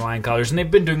pass with flying colors, and they've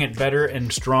been doing it better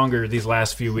and stronger these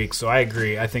last few weeks. So I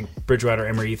agree. I think Bridgewater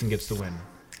Emory Ethan gets the win.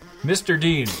 Mr.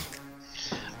 Dean.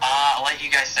 Like you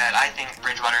guys said, I think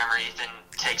Bridgewater Emory Ethan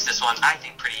takes this one, I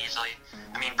think, pretty easily.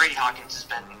 I mean, Brady Hawkins has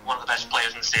been one of the best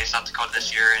players in the state of South Dakota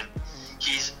this year, and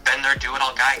he's been their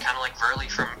do-it-all guy, kind of like Verley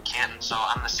from Canton, so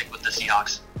I'm going to stick with the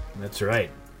Seahawks. That's right.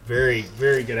 Very,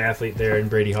 very good athlete there in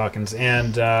Brady Hawkins.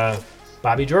 And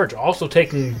Bobby George also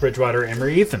taking Bridgewater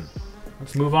Emory Ethan.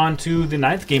 Let's move on to the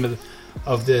 9th game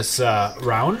of this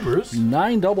round, Bruce.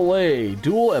 9AA,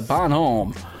 Dual at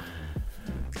Bonhomme.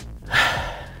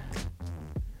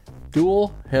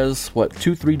 Dual has,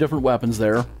 2-3 different weapons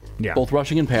there, both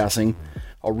rushing and passing.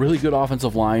 A really good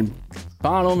offensive line.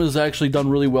 Bonhomme has actually done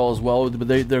really well as well, but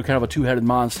they're kind of a two-headed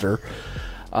monster.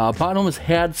 Bonhomme has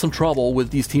had some trouble with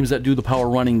these teams that do the power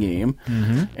running game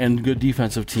and good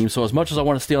defensive teams. So as much as I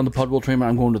want to stay on the Pudwell train,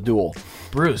 I'm going to Dual.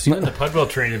 Bruce, you and the Pudwell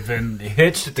train have been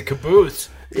hitched at the caboose.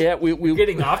 Yeah, we're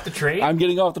getting off the train. I'm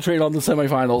getting off the train on the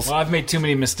semifinals. Well, I've made too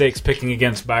many mistakes picking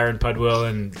against Byron Pudwell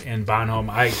and Bonhomme.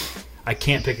 I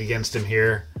can't pick against him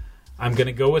here. I'm going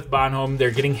to go with Bonhomme. They're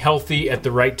getting healthy at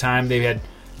the right time. They've had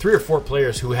 3 or 4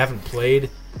 players who haven't played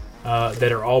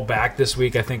that are all back this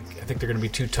week. I think they're going to be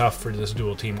too tough for this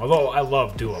Dual team. Although I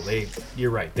love Dual. You're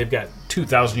right. They've got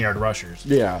 2,000-yard rushers.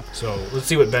 Yeah. So let's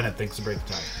see what Bennett thinks to break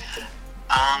the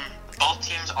tie. Both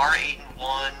teams are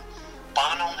 8-1.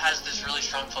 Bonhomme has this really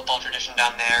strong football tradition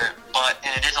down there,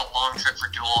 and it is a long trip for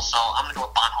Dual, so I'm going to go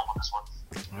with Bonhomme on this one.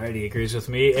 All right, he agrees with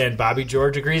me, and Bobby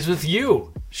George agrees with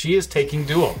you. She is taking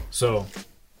Dual, so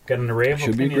got an array of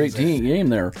opinions. Should be a great game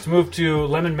there. Let's move to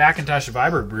Lemon McIntosh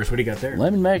Viborg. Bruce, what do you got there?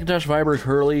 Lemon McIntosh Viborg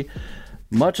Hurley.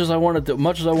 Much as I want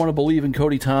to believe in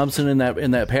Cody Thompson in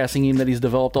that passing game that he's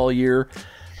developed all year,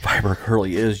 Viborg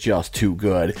Hurley is just too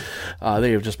good.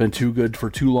 They have just been too good for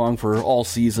too long for all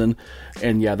season.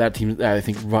 And yeah, that team, I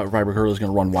think Viborg Hurley is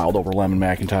going to run wild over Lemon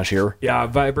Macintosh here. Yeah,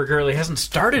 Viborg Hurley hasn't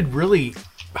started really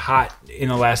hot in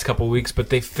the last couple of weeks, but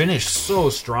they finished so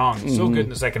strong, so good in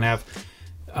the second half.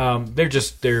 They're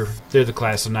the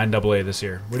class of 9AA this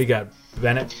year. What do you got,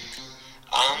 Bennett?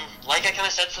 Like I kind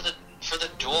of said for the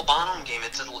dual Bonham game,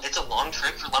 it's a long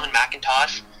trip for Lemon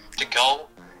Macintosh to go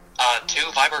to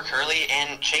Viborg Hurley,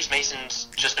 and Chase Mason's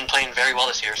just been playing very well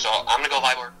this year, so I'm going to go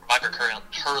Viborg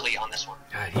Hurley on this one.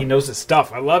 God, he knows his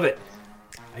stuff. I love it.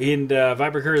 And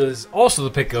Viborg Hurley is also the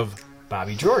pick of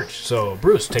Bobby George. So,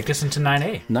 Bruce, take us into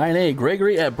 9A. 9A,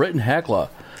 Gregory at Britton Heckla.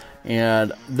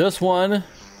 And this one,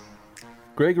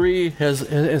 Gregory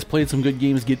has played some good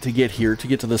games to get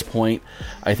to this point.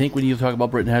 I think when you talk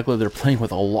about Britton Heckla, they're playing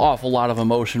with an awful lot of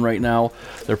emotion right now.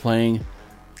 They're playing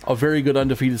a very good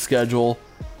undefeated schedule.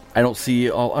 I don't see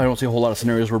a whole lot of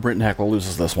scenarios where Britton Heckla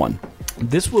loses this one.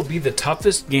 This will be the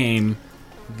toughest game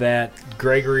that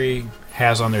Gregory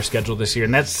has on their schedule this year,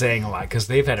 and that's saying a lot because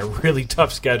they've had a really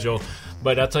tough schedule.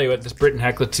 But I'll tell you what, this Britton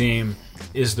Heckla team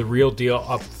is the real deal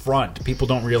up front. People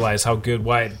don't realize how good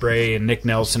Wyatt Bray and Nick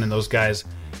Nelson and those guys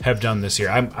have done this year.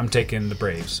 I'm taking the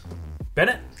Braves.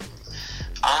 Bennett?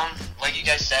 Like you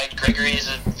guys said, Gregory is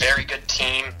a very good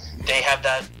team. They have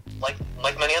that, like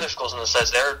many other schools in the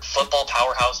says, they're a football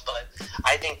powerhouse, but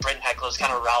I think Britton Heckla's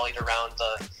kind of rallied around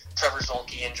the Trevor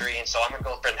Zolke injury, and so I'm going to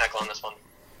go with Britton Heckla on this one.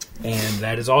 And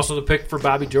that is also the pick for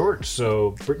Bobby George.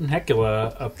 So Britton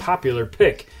Heckla, a popular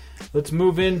pick. Let's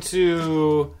move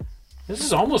into... This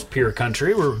is almost pure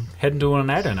country. We're heading to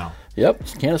Oneida now. Yep,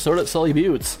 Canastota at Sully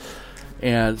Buttes.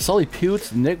 And Sully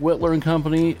Buttes, Nick Whitler and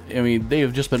company, I mean, they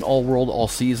have just been all-world all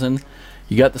season.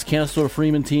 You got this Canastota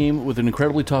Freeman team with an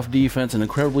incredibly tough defense, an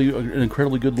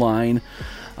incredibly good line.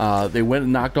 They went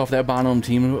and knocked off that Bonham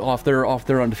team off their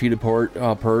undefeated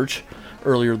perch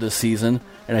earlier this season,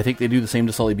 and I think they do the same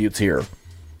to Sully Buttes here.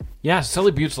 Yeah,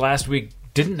 Sully Buttes last week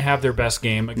didn't have their best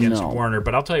game against Warner,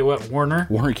 but I'll tell you what, Warner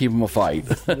gave him a fight.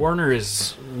 Warner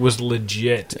was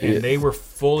legit, and they were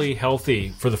fully healthy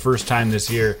for the first time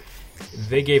this year.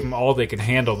 They gave them all they could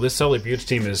handle. This Sully Buttes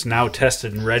team is now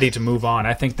tested and ready to move on.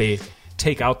 I think they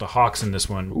take out the Hawks in this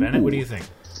one. Bennett, what do you think?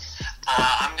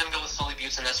 I'm going to go with Sully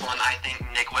Buttes in this one. I think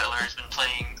Nick Whitler has been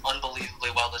playing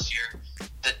unbelievably well this year.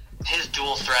 His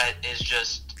dual threat is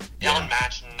just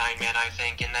unmatched in 9-man, I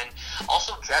think. And then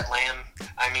also Jet Lamb,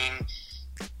 I mean,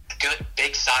 good,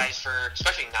 big size for,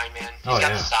 especially 9-man. He's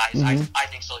got the size. Mm-hmm. I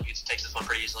think Sully Buttes takes this one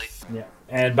pretty easily. Yeah.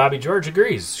 And Bobby George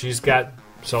agrees. She's got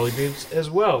Sully Buttes as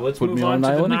well. Let's move on to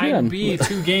the 9B.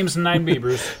 2 games in 9B,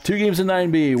 Bruce. 2 games in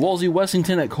 9B. Wolsey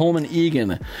Wessington at Coleman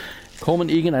Egan.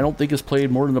 Coleman Egan, I don't think has played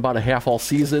more than about a half all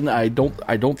season. I don't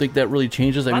think that really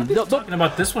changes. I mean, talking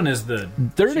about this one as the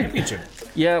championship.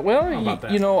 Yeah, well,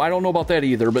 I don't know about that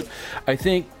either. But I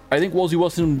think Wolsey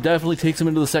Wessington definitely takes him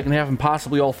into the second half and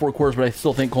possibly all 4 quarters. But I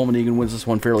still think Coleman Egan wins this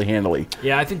one fairly handily.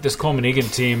 Yeah, I think this Coleman Egan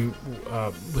team,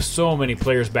 with so many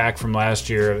players back from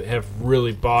last year, have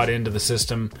really bought into the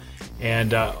system.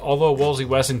 And although Wolsey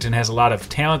Wessington has a lot of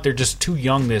talent, they're just too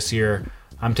young this year.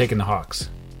 I'm taking the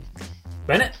Hawks.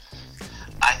 Bennett?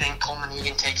 I think Coleman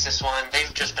Egan takes this one.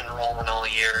 They've just been rolling all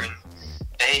year, and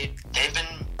they've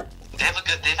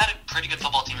had a pretty good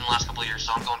football team in the last couple of years.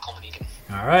 So I'm going Coleman Egan.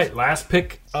 All right, last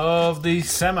pick of the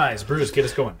semis. Bruce, get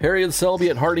us going. Harriet Selby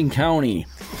at Harding County,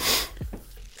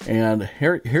 and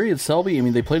Harriet Selby. I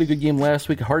mean, they played a good game last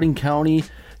week. Harding County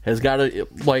has got a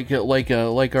like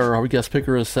our guest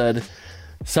picker has said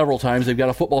several times. They've got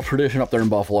a football tradition up there in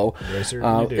Buffalo, yes,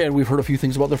 and we've heard a few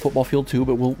things about their football field too.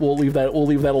 But we'll leave that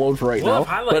alone for right now.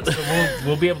 Highlights, so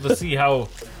we'll be able to see how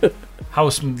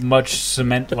much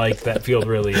cement like that field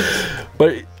really is.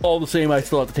 But all the same, I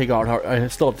still have to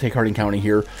take Harding County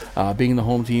here, being the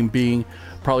home team, being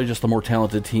probably just the more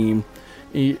talented team.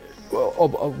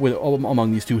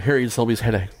 Among these two, Harriet Selby's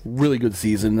had a really good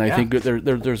season, and I think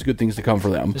there's good things to come for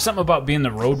them. There's something about being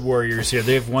the road warriors here.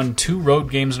 They've won 2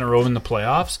 road games in a row in the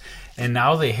playoffs, and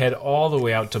now they head all the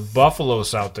way out to Buffalo,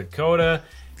 South Dakota,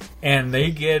 and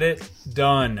they get it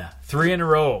done. 3 in a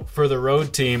row for the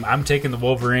road team. I'm taking the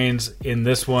Wolverines in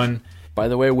this one. By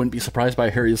the way, I wouldn't be surprised by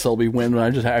a Harriet Selby win,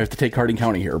 but I have to take Harding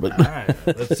County here. But all right,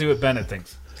 let's see what Bennett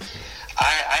thinks.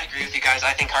 I agree with you guys.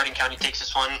 I think Harding County takes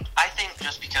this one. I think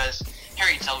just because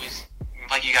Harriet Selby's,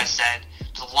 like you guys said,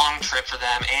 it's a long trip for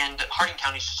them, and Harding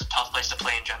County's just a tough place to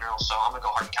play in general, so I'm going to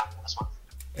go Harding County on this one.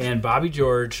 And Bobby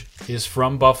George is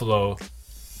from Buffalo,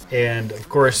 and, of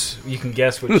course, you can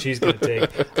guess what she's going to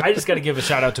take. I just got to give a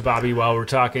shout-out to Bobby while we're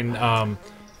talking.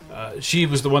 She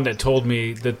was the one that told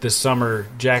me that this summer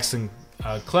Jackson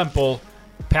Klempel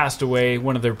passed away,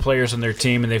 one of their players on their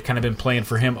team, and they've kind of been playing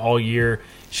for him all year.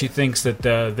 She thinks that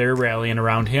they're rallying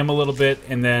around him a little bit,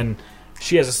 and then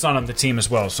she has a son on the team as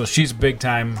well. So she's a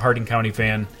big-time Harding County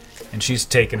fan, and she's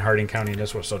taking Harding County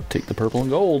as well. So take the purple and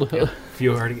gold.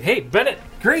 Hey, Bennett,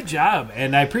 great job,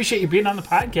 and I appreciate you being on the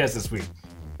podcast this week.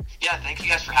 Yeah, thank you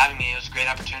guys for having me. It was a great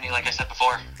opportunity, like I said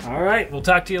before. All right, we'll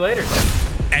talk to you later.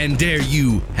 And there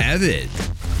you have it.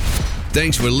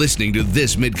 Thanks for listening to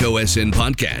this Midco SN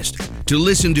podcast. To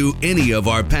listen to any of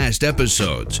our past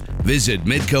episodes, visit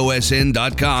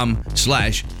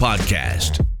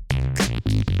midcosn.com/podcast.